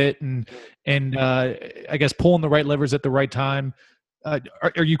little bit and I guess pulling the right levers at the right time.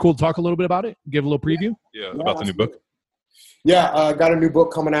 Are you cool to talk a little bit about it? Give a little preview? Yeah, about the new book. Yeah, got a new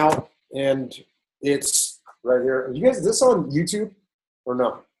book coming out and it's right here. You guys, is this on YouTube or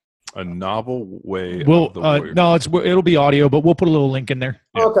no? A Novel Way of the Warrior. No, it'll be audio, but we'll put a little link in there.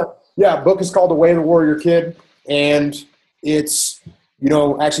 Yeah. Okay. Yeah, book is called The Way of the Warrior Kid. And it's, you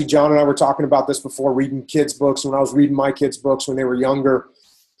know, actually John and I were talking about this before, reading kids' books. When I was reading my kids' books when they were younger,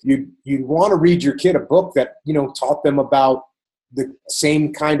 you'd want to read your kid a book that, you know, taught them about the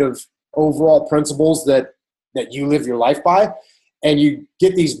same kind of overall principles that you live your life by. And you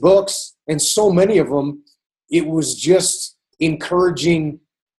get these books, and so many of them, it was just encouraging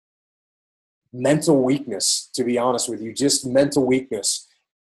mental weakness, to be honest with you, just mental weakness.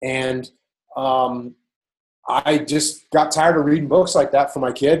 And I just got tired of reading books like that for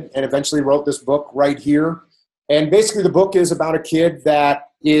my kid and eventually wrote this book right here. And basically the book is about a kid that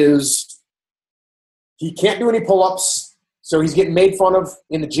he can't do any pull-ups. So he's getting made fun of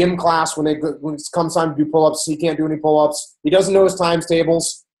in the gym class when it comes time to do pull-ups. He can't do any pull-ups. He doesn't know his times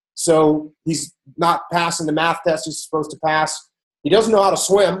tables. So he's not passing the math test he's supposed to pass. He doesn't know how to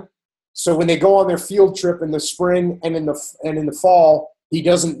swim. So when they go on their field trip in the spring and in the fall, he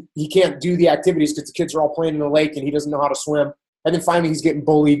can't do the activities because the kids are all playing in the lake and he doesn't know how to swim. And then finally he's getting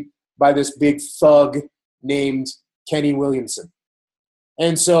bullied by this big thug named Kenny Williamson.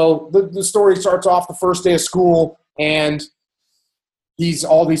 And so the story starts off the first day of school and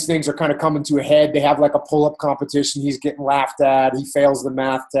all these things are kind of coming to a head. They have like a pull-up competition. He's getting laughed at. He fails the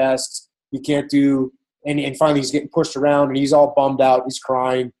math test. He can't do – and finally he's getting pushed around and he's all bummed out. He's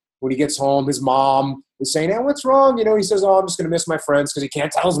crying. When he gets home, his mom is saying, hey, what's wrong? You know, he says, I'm just going to miss my friends because he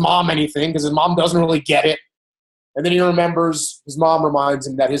can't tell his mom anything because his mom doesn't really get it. And then he remembers, his mom reminds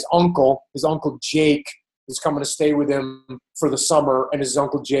him that his uncle Jake, is coming to stay with him for the summer. And his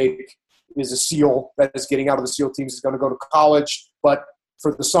uncle Jake is a SEAL that is getting out of the SEAL teams. He's going to go to college. But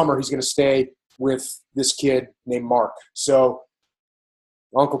for the summer, he's going to stay with this kid named Mark. So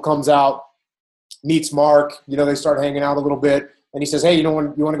uncle comes out, meets Mark. You know, they start hanging out a little bit. And he says, hey, you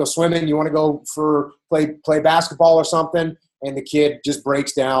want to go swimming? You want to go play basketball or something? And the kid just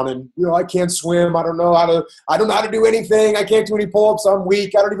breaks down and, you know, I can't swim. I don't know how to do anything. I can't do any pull-ups. I'm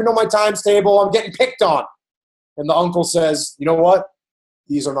weak. I don't even know my times table. I'm getting picked on. And the uncle says, you know what?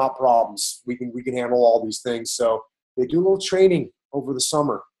 These are not problems. We can handle all these things. So they do a little training over the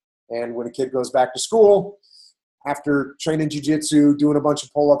summer. And when a kid goes back to school, after training jiu-jitsu, doing a bunch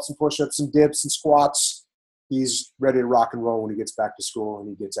of pull-ups and push-ups and dips and squats, he's ready to rock and roll when he gets back to school and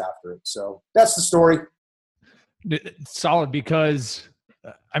he gets after it. So that's the story. Solid, because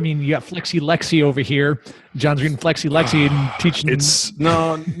I mean, you got Flexi Lexi over here. John's reading Flexi Lexi and teaching. It's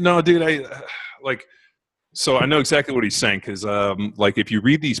no, dude. So I know exactly what he's saying because, like, if you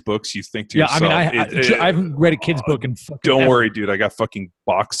read these books, you think to yourself, I haven't read a kid's book in fucking don't ever. worry, dude. I got fucking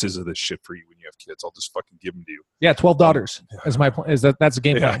boxes of this shit for you when you have kids. I'll just fucking give them to you. Yeah, 12 daughters is my plan. That's a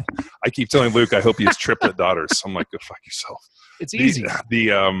game plan. I keep telling Luke I hope he has triplet daughters. I'm like, go fuck yourself. It's easy.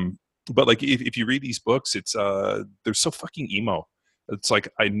 But like if you read these books, it's they're so fucking emo. It's like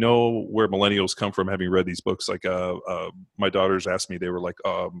I know where millennials come from having read these books. Like my daughters asked me, they were like,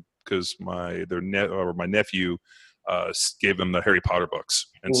 because my nephew gave them the Harry Potter books,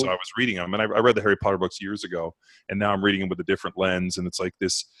 and so I was reading them, and I read the Harry Potter books years ago, and now I'm reading them with a different lens, and it's like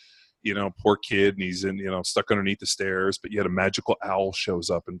this, you know, poor kid, and he's stuck underneath the stairs, but yet a magical owl shows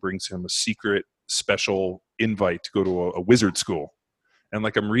up and brings him a secret special invite to go to a wizard school, and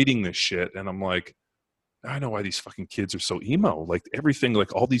like I'm reading this shit, and I'm like, I know why these fucking kids are so emo. Like everything,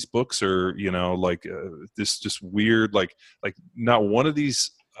 like all these books are, you know, like this just weird, like not one of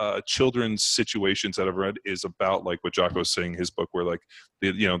these children's situations that I've read is about like what Jocko's saying in his book, where like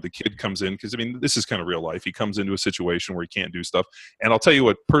the kid comes in, because I mean this is kind of real life. He comes into a situation where he can't do stuff, and I'll tell you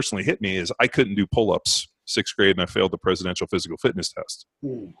what personally hit me is I couldn't do pull-ups 6th grade, and I failed the presidential physical fitness test,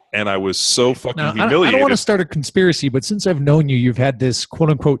 and I was so fucking humiliated. I don't want to start a conspiracy, but since I've known you, you've had this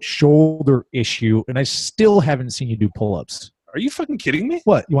quote-unquote shoulder issue, and I still haven't seen you do pull-ups. Are you fucking kidding me?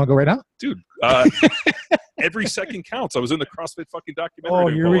 What, you want to go right now, dude? every second counts. I was in the CrossFit fucking documentary. Oh,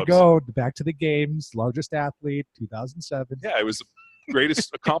 doing here we pull-ups. go. Back to the games. Largest athlete, 2007. Yeah, it was the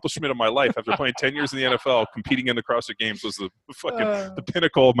greatest accomplishment of my life. After playing 10 years in the NFL, competing in the CrossFit Games was the fucking the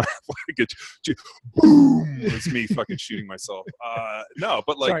pinnacle of my athletic. Boom! It's me fucking shooting myself. No,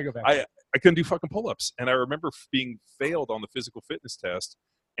 but like Sorry, go back. I couldn't do fucking pull-ups, and I remember being failed on the physical fitness test,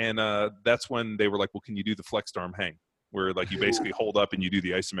 and that's when they were like, "Well, can you do the flexed arm hang, where like you basically hold up and you do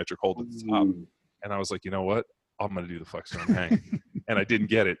the isometric hold at the top?" And I was like, you know what? I'm going to do the flexed arm hang. And I didn't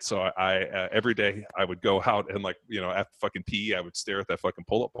get it. So I every day I would go out and like, you know, after fucking pee, I would stare at that fucking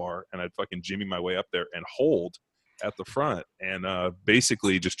pull-up bar and I'd fucking jimmy my way up there and hold at the front and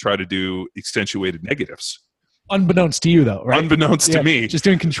basically just try to do accentuated negatives. Unbeknownst to you, though, right? Unbeknownst to me. Just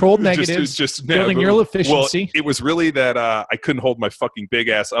doing controlled negatives, building your efficiency. Well, it was really that I couldn't hold my fucking big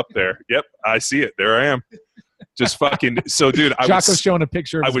ass up there. Yep, I see it. There I am. Just fucking so, dude. Jocko's showing a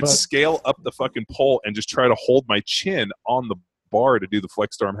picture. I would scale up the fucking pole and just try to hold my chin on the bar to do the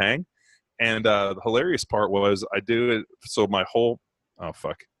flexed arm hang. And the hilarious part was I did it. So my whole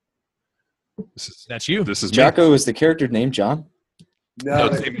That's you. This is me. Jocko is the character named John. No,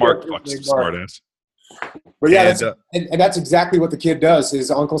 it's named Mark. Smart ass. But yeah, and that's exactly what the kid does.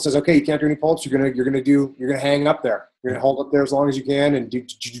 His uncle says, "Okay, you can't do any pull-ups. You're gonna hang up there. You're gonna hold up there as long as you can and do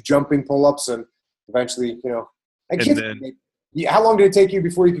jumping pull-ups and." Eventually, you know. How long did it take you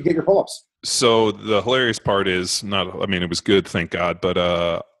before you could get your pull-ups? So the hilarious part is it was good, thank God. But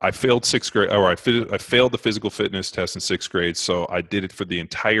I failed sixth grade, or I failed the physical fitness test in sixth grade. So I did it for the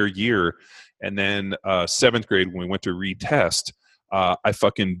entire year. And then seventh grade, when we went to retest, I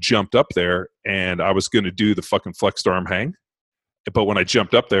fucking jumped up there and I was going to do the fucking flexed arm hang. But when I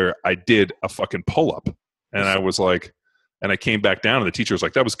jumped up there, I did a fucking pull-up. And I was like, and I came back down and the teacher was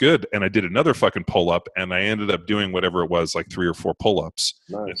like, that was good. And I did another fucking pull up and I ended up doing whatever it was, like 3 or 4 pull-ups.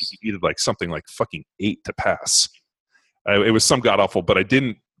 Nice. He needed like something like fucking 8 to pass. It was some god awful, but I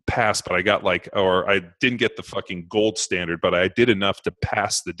didn't pass, but I got I didn't get the fucking gold standard, but I did enough to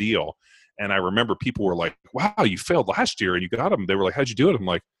pass the deal. And I remember people were like, wow, you failed last year and you got them. They were like, how'd you do it? I'm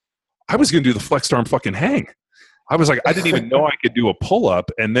like, I was going to do the flexed arm fucking hang. I was like, I didn't even know I could do a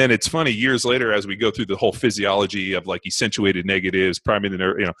pull-up. And then it's funny, years later, as we go through the whole physiology of like accentuated negatives, priming the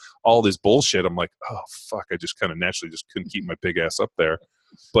nerve, you know, all this bullshit, I'm like, oh, fuck, I just kind of naturally just couldn't keep my big ass up there.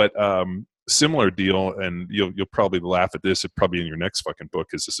 But similar deal, and you'll probably laugh at this, probably in your next fucking book,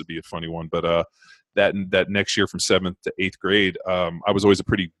 because this would be a funny one. But that next year from 7th to 8th grade, I was always a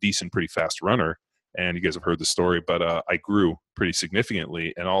pretty decent, pretty fast runner. And you guys have heard the story, but I grew pretty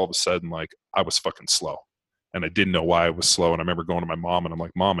significantly. And all of a sudden, like, I was fucking slow. And I didn't know why I was slow. And I remember going to my mom and I'm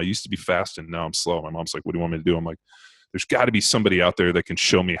like, Mom, I used to be fast and now I'm slow. My mom's like, what do you want me to do? I'm like, there's got to be somebody out there that can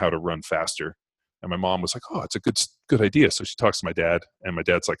show me how to run faster. And my mom was like, oh, it's a good idea. So she talks to my dad and my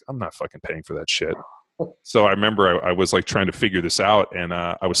dad's like, I'm not fucking paying for that shit. So I remember I was like trying to figure this out. And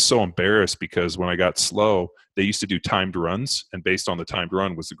I was so embarrassed because when I got slow, they used to do timed runs and based on the timed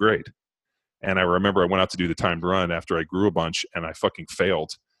run was the grade. And I remember I went out to do the timed run after I grew a bunch and I fucking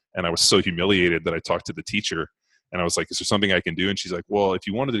failed. And I was so humiliated that I talked to the teacher and I was like, is there something I can do? And she's like, well, if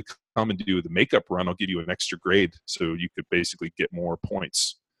you wanted to come and do the makeup run, I'll give you an extra grade so you could basically get more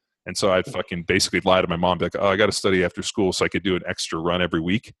points. And so I'd fucking basically lie to my mom, be like, oh, I got to study after school so I could do an extra run every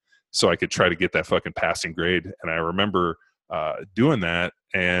week so I could try to get that fucking passing grade. And I remember doing that.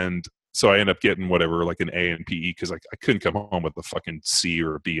 And so I ended up getting whatever, like an A in PE because I couldn't come home with a fucking C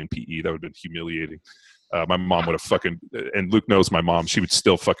or a B in PE. That would have been humiliating. My mom would have fucking, and Luke knows my mom, she would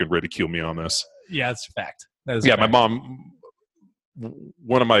still fucking ridicule me on this. Yeah, that's a fact. That is yeah, my mom,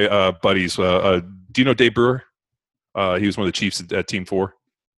 one of my buddies, do you know Dave Brewer? He was one of the Chiefs at Team 4.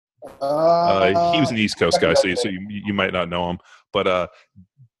 He was an East Coast guy, so you might not know him. But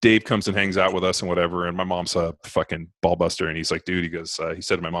Dave comes and hangs out with us and whatever, and my mom's a fucking ball buster, and he's like, dude, he goes, he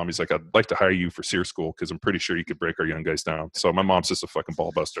said to my mom, he's like, I'd like to hire you for SEER school because I'm pretty sure you could break our young guys down. So my mom's just a fucking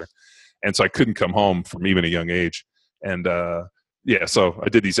ball buster. And so I couldn't come home from even a young age. And yeah, so I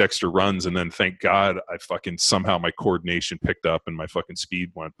did these extra runs, and then thank God I fucking somehow my coordination picked up and my fucking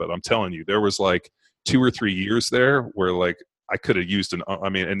speed went. But I'm telling you, there was like 2 or 3 years there where like I could have used and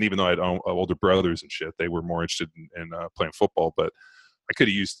even though I had older brothers and shit, they were more interested in playing football, but I could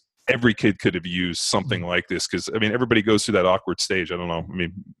have used, every kid could have used something like this. Cause I mean, everybody goes through that awkward stage. I don't know. I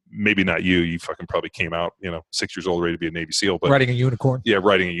mean, maybe not you fucking probably came out, 6 years old, ready to be a Navy SEAL, but riding a unicorn. Yeah.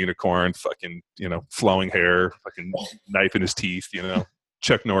 Riding a unicorn, fucking, flowing hair, fucking knife in his teeth,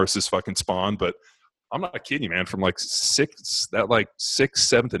 Chuck Norris's fucking spawn. But I'm not kidding you, man. From like 6th,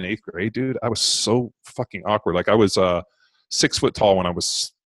 7th and 8th grade, dude, I was so fucking awkward. Like I was 6 foot tall when I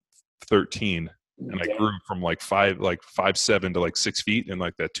was 13. And I grew from like 5'7" to like 6 feet in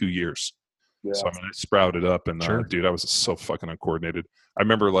like that 2 years. Yeah. So I mean, I sprouted up, and Sure. dude, I was so fucking uncoordinated. I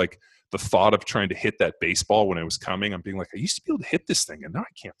remember like the thought of trying to hit that baseball when it was coming. I'm being like, I used to be able to hit this thing, and now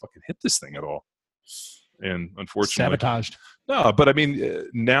I can't fucking hit this thing at all. And unfortunately, Sabotaged. no. But I mean,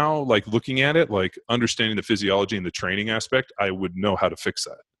 now like looking at it, like understanding the physiology and the training aspect, I would know how to fix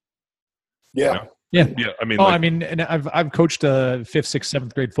that. Yeah. You know? Yeah. Yeah. I mean, Oh, like, I mean, and I've coached 5th, 6th,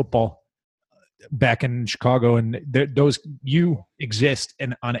 7th grade football back in Chicago, and those you exist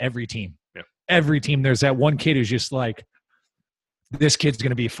on every team. Yeah. Every team, there's that one kid who's just like, this kid's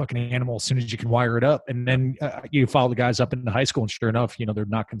going to be a fucking animal as soon as you can wire it up. And then you follow the guys up into high school, and sure enough, they're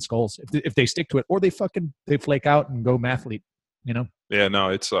knocking skulls if they stick to it, or they flake out and go mathlete. Yeah. No,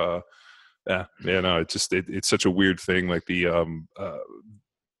 it's no, it's just it's such a weird thing. Like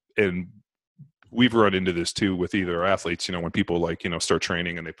and we've run into this too with either athletes, when people like, start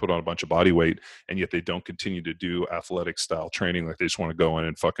training and they put on a bunch of body weight, and yet they don't continue to do athletic style training. Like they just want to go in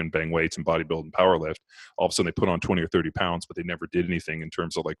and fucking bang weights and bodybuild and power lift. All of a sudden they put on 20 or 30 pounds, but they never did anything in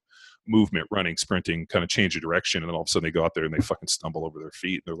terms of like movement, running, sprinting, kind of change of direction. And then all of a sudden they go out there and they fucking stumble over their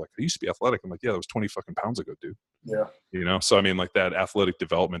feet. And they're like, I used to be athletic. I'm like, yeah, that was 20 fucking pounds ago, dude. Yeah. So I mean, like that athletic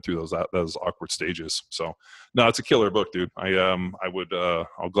development through those awkward stages. So no, it's a killer book, dude.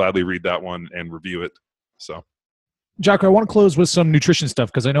 I'll gladly read that one and review it. So, Jocko, I want to close with some nutrition stuff,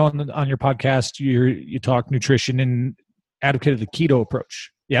 because I know on your podcast you talk nutrition and advocate of the keto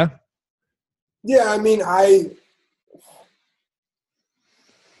approach. Yeah. Yeah. I mean, I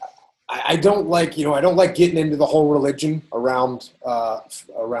don't like, I don't like getting into the whole religion around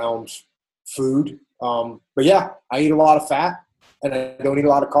food. But yeah, I eat a lot of fat and I don't eat a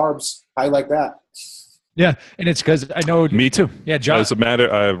lot of carbs. I like that. Yeah. And it's because I know. Me too. Yeah. John. As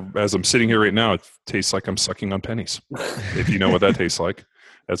I'm sitting here right now, it tastes like I'm sucking on pennies. If you know what that tastes like.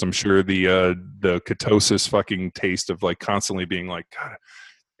 As I'm sure the ketosis fucking taste of like constantly being like, God,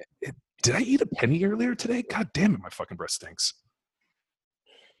 did I eat a penny earlier today? God damn it, my fucking breath stinks.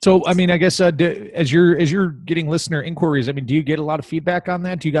 So, I mean, I guess as you're getting listener inquiries, I mean, do you get a lot of feedback on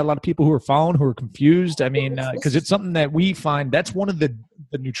that? Do you got a lot of people who are following, who are confused? I mean, because it's something that we find, that's one of the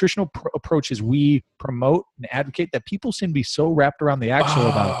nutritional approaches we promote and advocate, that people seem to be so wrapped around the axle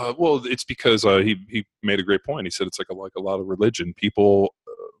about. Well, it's because he made a great point. He said it's like a lot of religion. People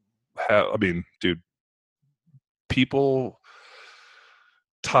people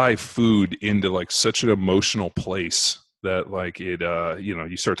tie food into like such an emotional place that like it,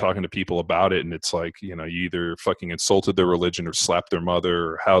 you start talking to people about it, and it's like, you either fucking insulted their religion or slapped their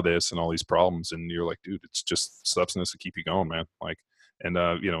mother or how this and all these problems. And you're like, dude, it's just substance to keep you going, man. Like, and,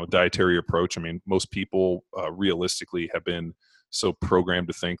 a dietary approach. I mean, most people realistically have been so programmed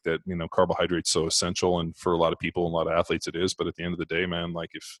to think that, carbohydrate's so essential. And for a lot of people and a lot of athletes it is. But at the end of the day, man,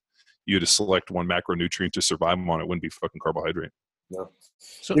 like if you had to select one macronutrient to survive on, it wouldn't be fucking carbohydrate. No.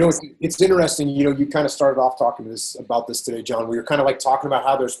 So, it's interesting. You kind of started off talking about this today, John. We were kind of like talking about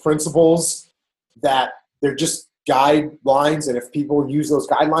how there's principles that they're just guidelines, and if people use those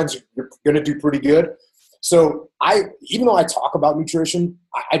guidelines, you're going to do pretty good. So even though I talk about nutrition,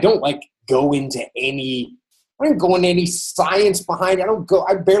 I don't like go into any science behind it.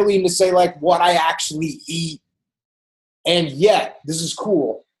 I barely even say like what I actually eat. And yet, this is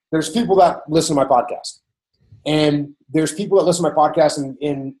cool. There's people that listen to my podcast. And there's people that listen to my podcast,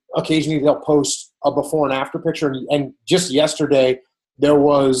 and occasionally they'll post a before and after picture. And just yesterday, there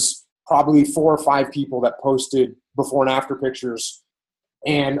was probably 4 or 5 people that posted before and after pictures,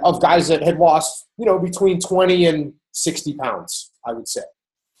 and of guys that had lost, between 20 and 60 pounds, I would say.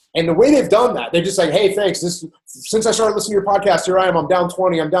 And the way they've done that, they're just like, hey, thanks. Since I started listening to your podcast, here I am. I'm down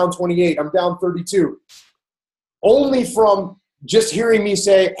 20. I'm down 28. I'm down 32. Only from just hearing me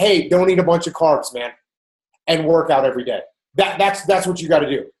say, hey, don't eat a bunch of carbs, man, and work out every day. That's what you got to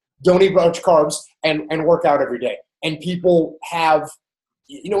do. Don't eat a bunch of carbs and work out every day. And people have,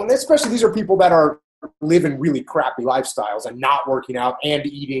 and especially these are people that are living really crappy lifestyles and not working out and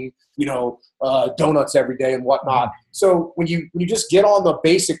eating, donuts every day and whatnot. So when you just get on the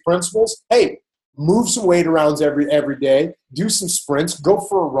basic principles, hey, move some weight around every day, do some sprints, go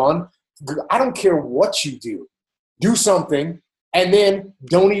for a run. I don't care what you do something. And then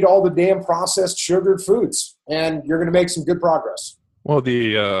don't eat all the damn processed sugared foods, and you're going to make some good progress. Well,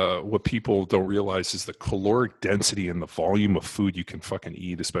 what people don't realize is the caloric density and the volume of food you can fucking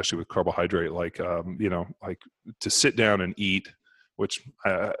eat, especially with carbohydrate. Like, like to sit down and eat, which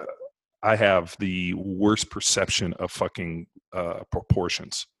I have the worst perception of fucking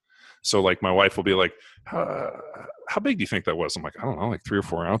proportions. So like my wife will be like, how big do you think that was? I'm like, I don't know, like 3 or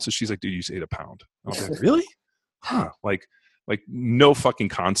 4 ounces. She's like, dude, you just ate a pound. I was like, really? Huh? Like no fucking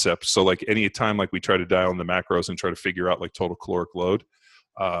concept. So like any time like we try to dial in the macros and try to figure out like total caloric load,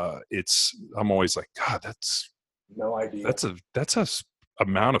 I'm always like, God, that's No idea. That's a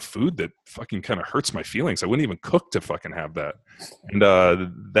amount of food that fucking kind of hurts my feelings. I wouldn't even cook to fucking have that. And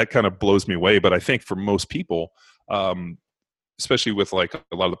that kind of blows me away. But I think for most people, especially with like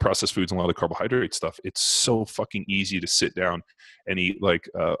a lot of the processed foods and a lot of the carbohydrate stuff, it's so fucking easy to sit down and eat like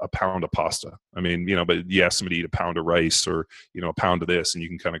a pound of pasta. I mean, but you ask somebody to eat a pound of rice or, a pound of this, and you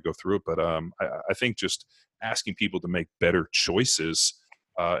can kind of go through it. But I think just asking people to make better choices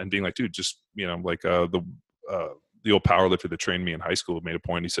and being like, dude, just, like the old powerlifter that trained me in high school made a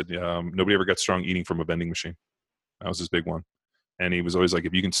point. He said, nobody ever got strong eating from a vending machine. That was his big one. And he was always like,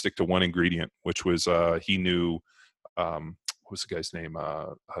 if you can stick to one ingredient, which was, he knew, what was the guy's name?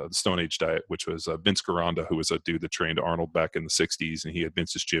 The Stone Age diet, which was Vince Gironda, who was a dude that trained Arnold back in the 60s. And he had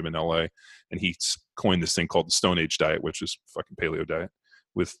Vince's gym in LA. And he coined this thing called the Stone Age diet, which is fucking paleo diet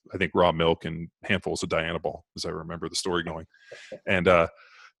with, I think, raw milk and handfuls of Dianabol, as I remember the story going. And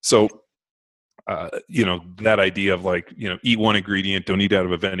so, that idea of like, eat one ingredient, don't eat out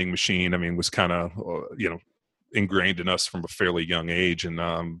of a vending machine, I mean, was kind of, ingrained in us from a fairly young age. And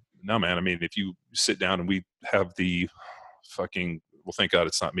no, man, I mean, if you sit down and we have the fucking, well, thank God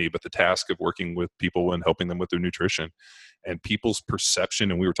it's not me, but the task of working with people and helping them with their nutrition and people's perception.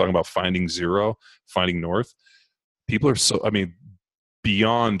 And we were talking about finding zero, finding north. People are so, I mean,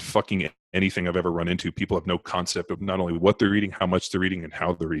 beyond fucking anything I've ever run into, people have no concept of not only what they're eating, how much they're eating, and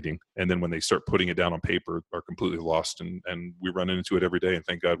how they're eating. And then when they start putting it down on paper, are completely lost. And we run into it every day. And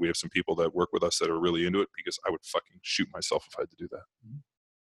thank God we have some people that work with us that are really into it, because I would fucking shoot myself if I had to do that.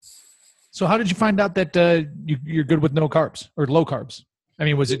 So how did you find out that you're good with no carbs or low carbs? I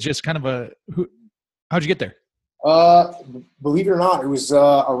mean, was it just kind of how'd you get there? Believe it or not, it was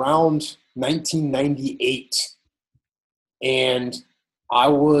around 1998. And I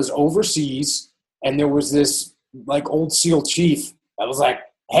was overseas, and there was this like old SEAL chief that was like,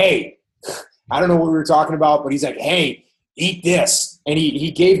 hey, I don't know what we were talking about, but he's like, hey, eat this. And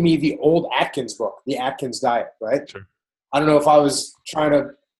he gave me the old Atkins book, the Atkins diet, right? Sure. I don't know if I was trying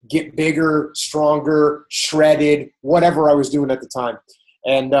to get bigger, stronger, shredded, whatever I was doing at the time.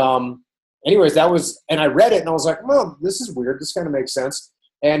 And anyways, and I read it and I was like, well, this is weird. This kind of makes sense.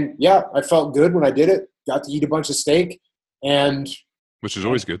 And yeah, I felt good when I did it. Got to eat a bunch of steak, and which is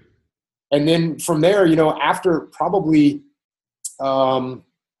always good. And then from there, after probably, I'd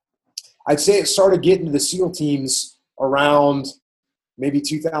say it started getting to the SEAL teams around maybe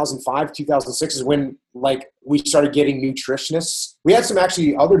 2005, 2006 is when like we started getting nutritionists. We had some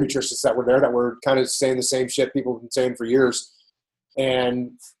actually other nutritionists that were there that were kind of saying the same shit people have been saying for years.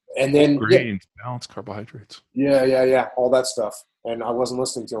 And then grains, balanced carbohydrates. Yeah. All that stuff. And I wasn't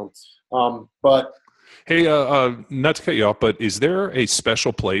listening to them. But hey, not to cut you off, but is there a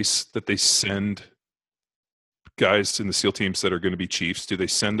special place that they send guys in the SEAL teams that are going to be chiefs? Do they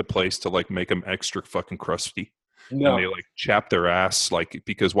send a place to like make them extra fucking crusty? No. And they like chap their ass, like,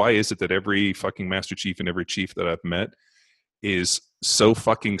 because why is it that every fucking master chief and every chief that I've met is so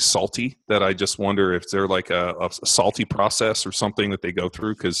fucking salty that I just wonder if they're like a salty process or something that they go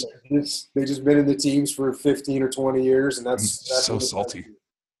through? Because they just been in the teams for 15 or 20 years, and that's so salty.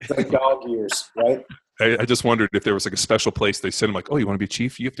 It's like dog years, right? I just wondered if there was like a special place they send them, like, oh, you want to be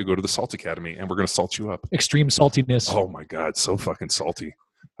chief? You have to go to the Salt Academy, and we're going to salt you up. Extreme saltiness. Oh my God, so fucking salty.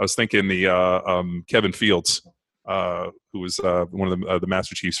 I was thinking the Kevin Fields, who was one of the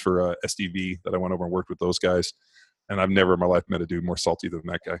Master Chiefs for SDV that I went over and worked with those guys. And I've never in my life met a dude more salty than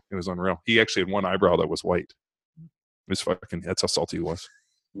that guy. It was unreal. He actually had one eyebrow that was white. It was fucking, that's how salty he was.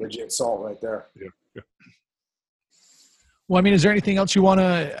 Legit salt right there. Yeah. Well, I mean, is there anything else you want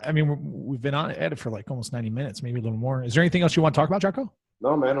to, I mean, we've been at it for like almost 90 minutes, maybe a little more. Is there anything else you want to talk about, Jocko?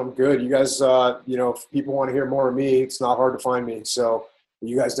 No, man, I'm good. You guys, if people want to hear more of me, it's not hard to find me. So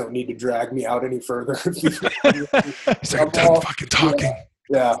you guys don't need to drag me out any further. He's like, I'm done fucking talking.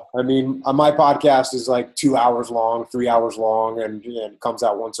 Yeah. I mean, my podcast is like 2 hours long, 3 hours long, and it comes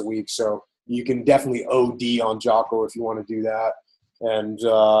out once a week. So you can definitely OD on Jocko if you want to do that. And,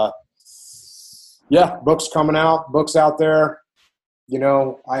 books coming out, books out there.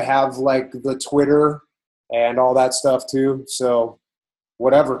 I have like the Twitter and all that stuff too. So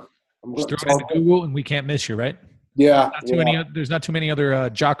whatever. Just throw it into Google and we can't miss you, right? Yeah. There's not too many other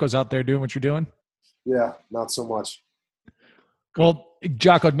Jockos out there doing what you're doing. Yeah, not so much. Well,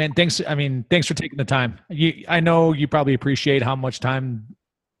 Jocko, man, thanks for taking the time. I know you probably appreciate how much time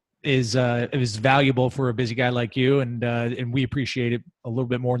is valuable for a busy guy like you, and we appreciate it a little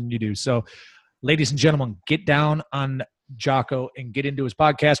bit more than you do. So, ladies and gentlemen, get down on Jocko and get into his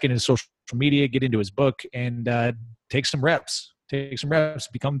podcast, get into social media, get into his book, and take some reps.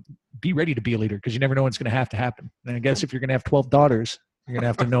 Be ready to be a leader, because you never know what's going to have to happen. And I guess if you're going to have 12 daughters, You're going to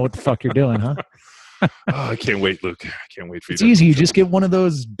have to know what the fuck you're doing, huh? Oh, I can't wait, Luke. I can't wait for you. It's easy. You just get one of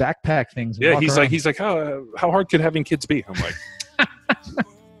those backpack things. Yeah, he's like, how hard could having kids be? I'm like,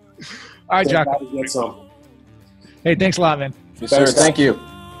 all right, Jocko. Get some. Hey, thanks a lot, man. Yes, sir. Thank you.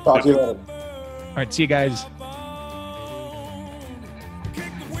 Talk to you later. All right, see you guys.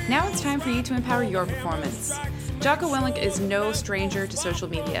 Now it's time for you to empower your performance. Jocko Willink is no stranger to social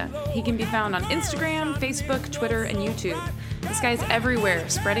media. He can be found on Instagram, Facebook, Twitter, and YouTube. This guy's everywhere,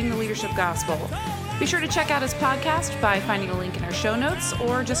 spreading the leadership gospel. Be sure to check out his podcast by finding a link in our show notes,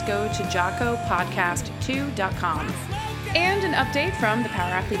 or just go to jockopodcast2.com. And an update from the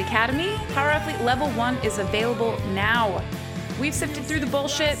Power Athlete Academy. Power Athlete Level 1 is available now. We've sifted through the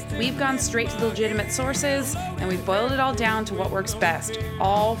bullshit, we've gone straight to the legitimate sources, and we've boiled it all down to what works best,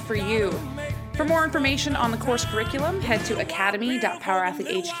 all for you. For more information on the course curriculum, head to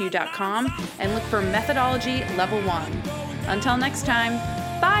academy.powerathletehq.com and look for Methodology Level 1. Until next time,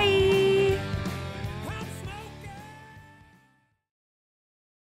 bye!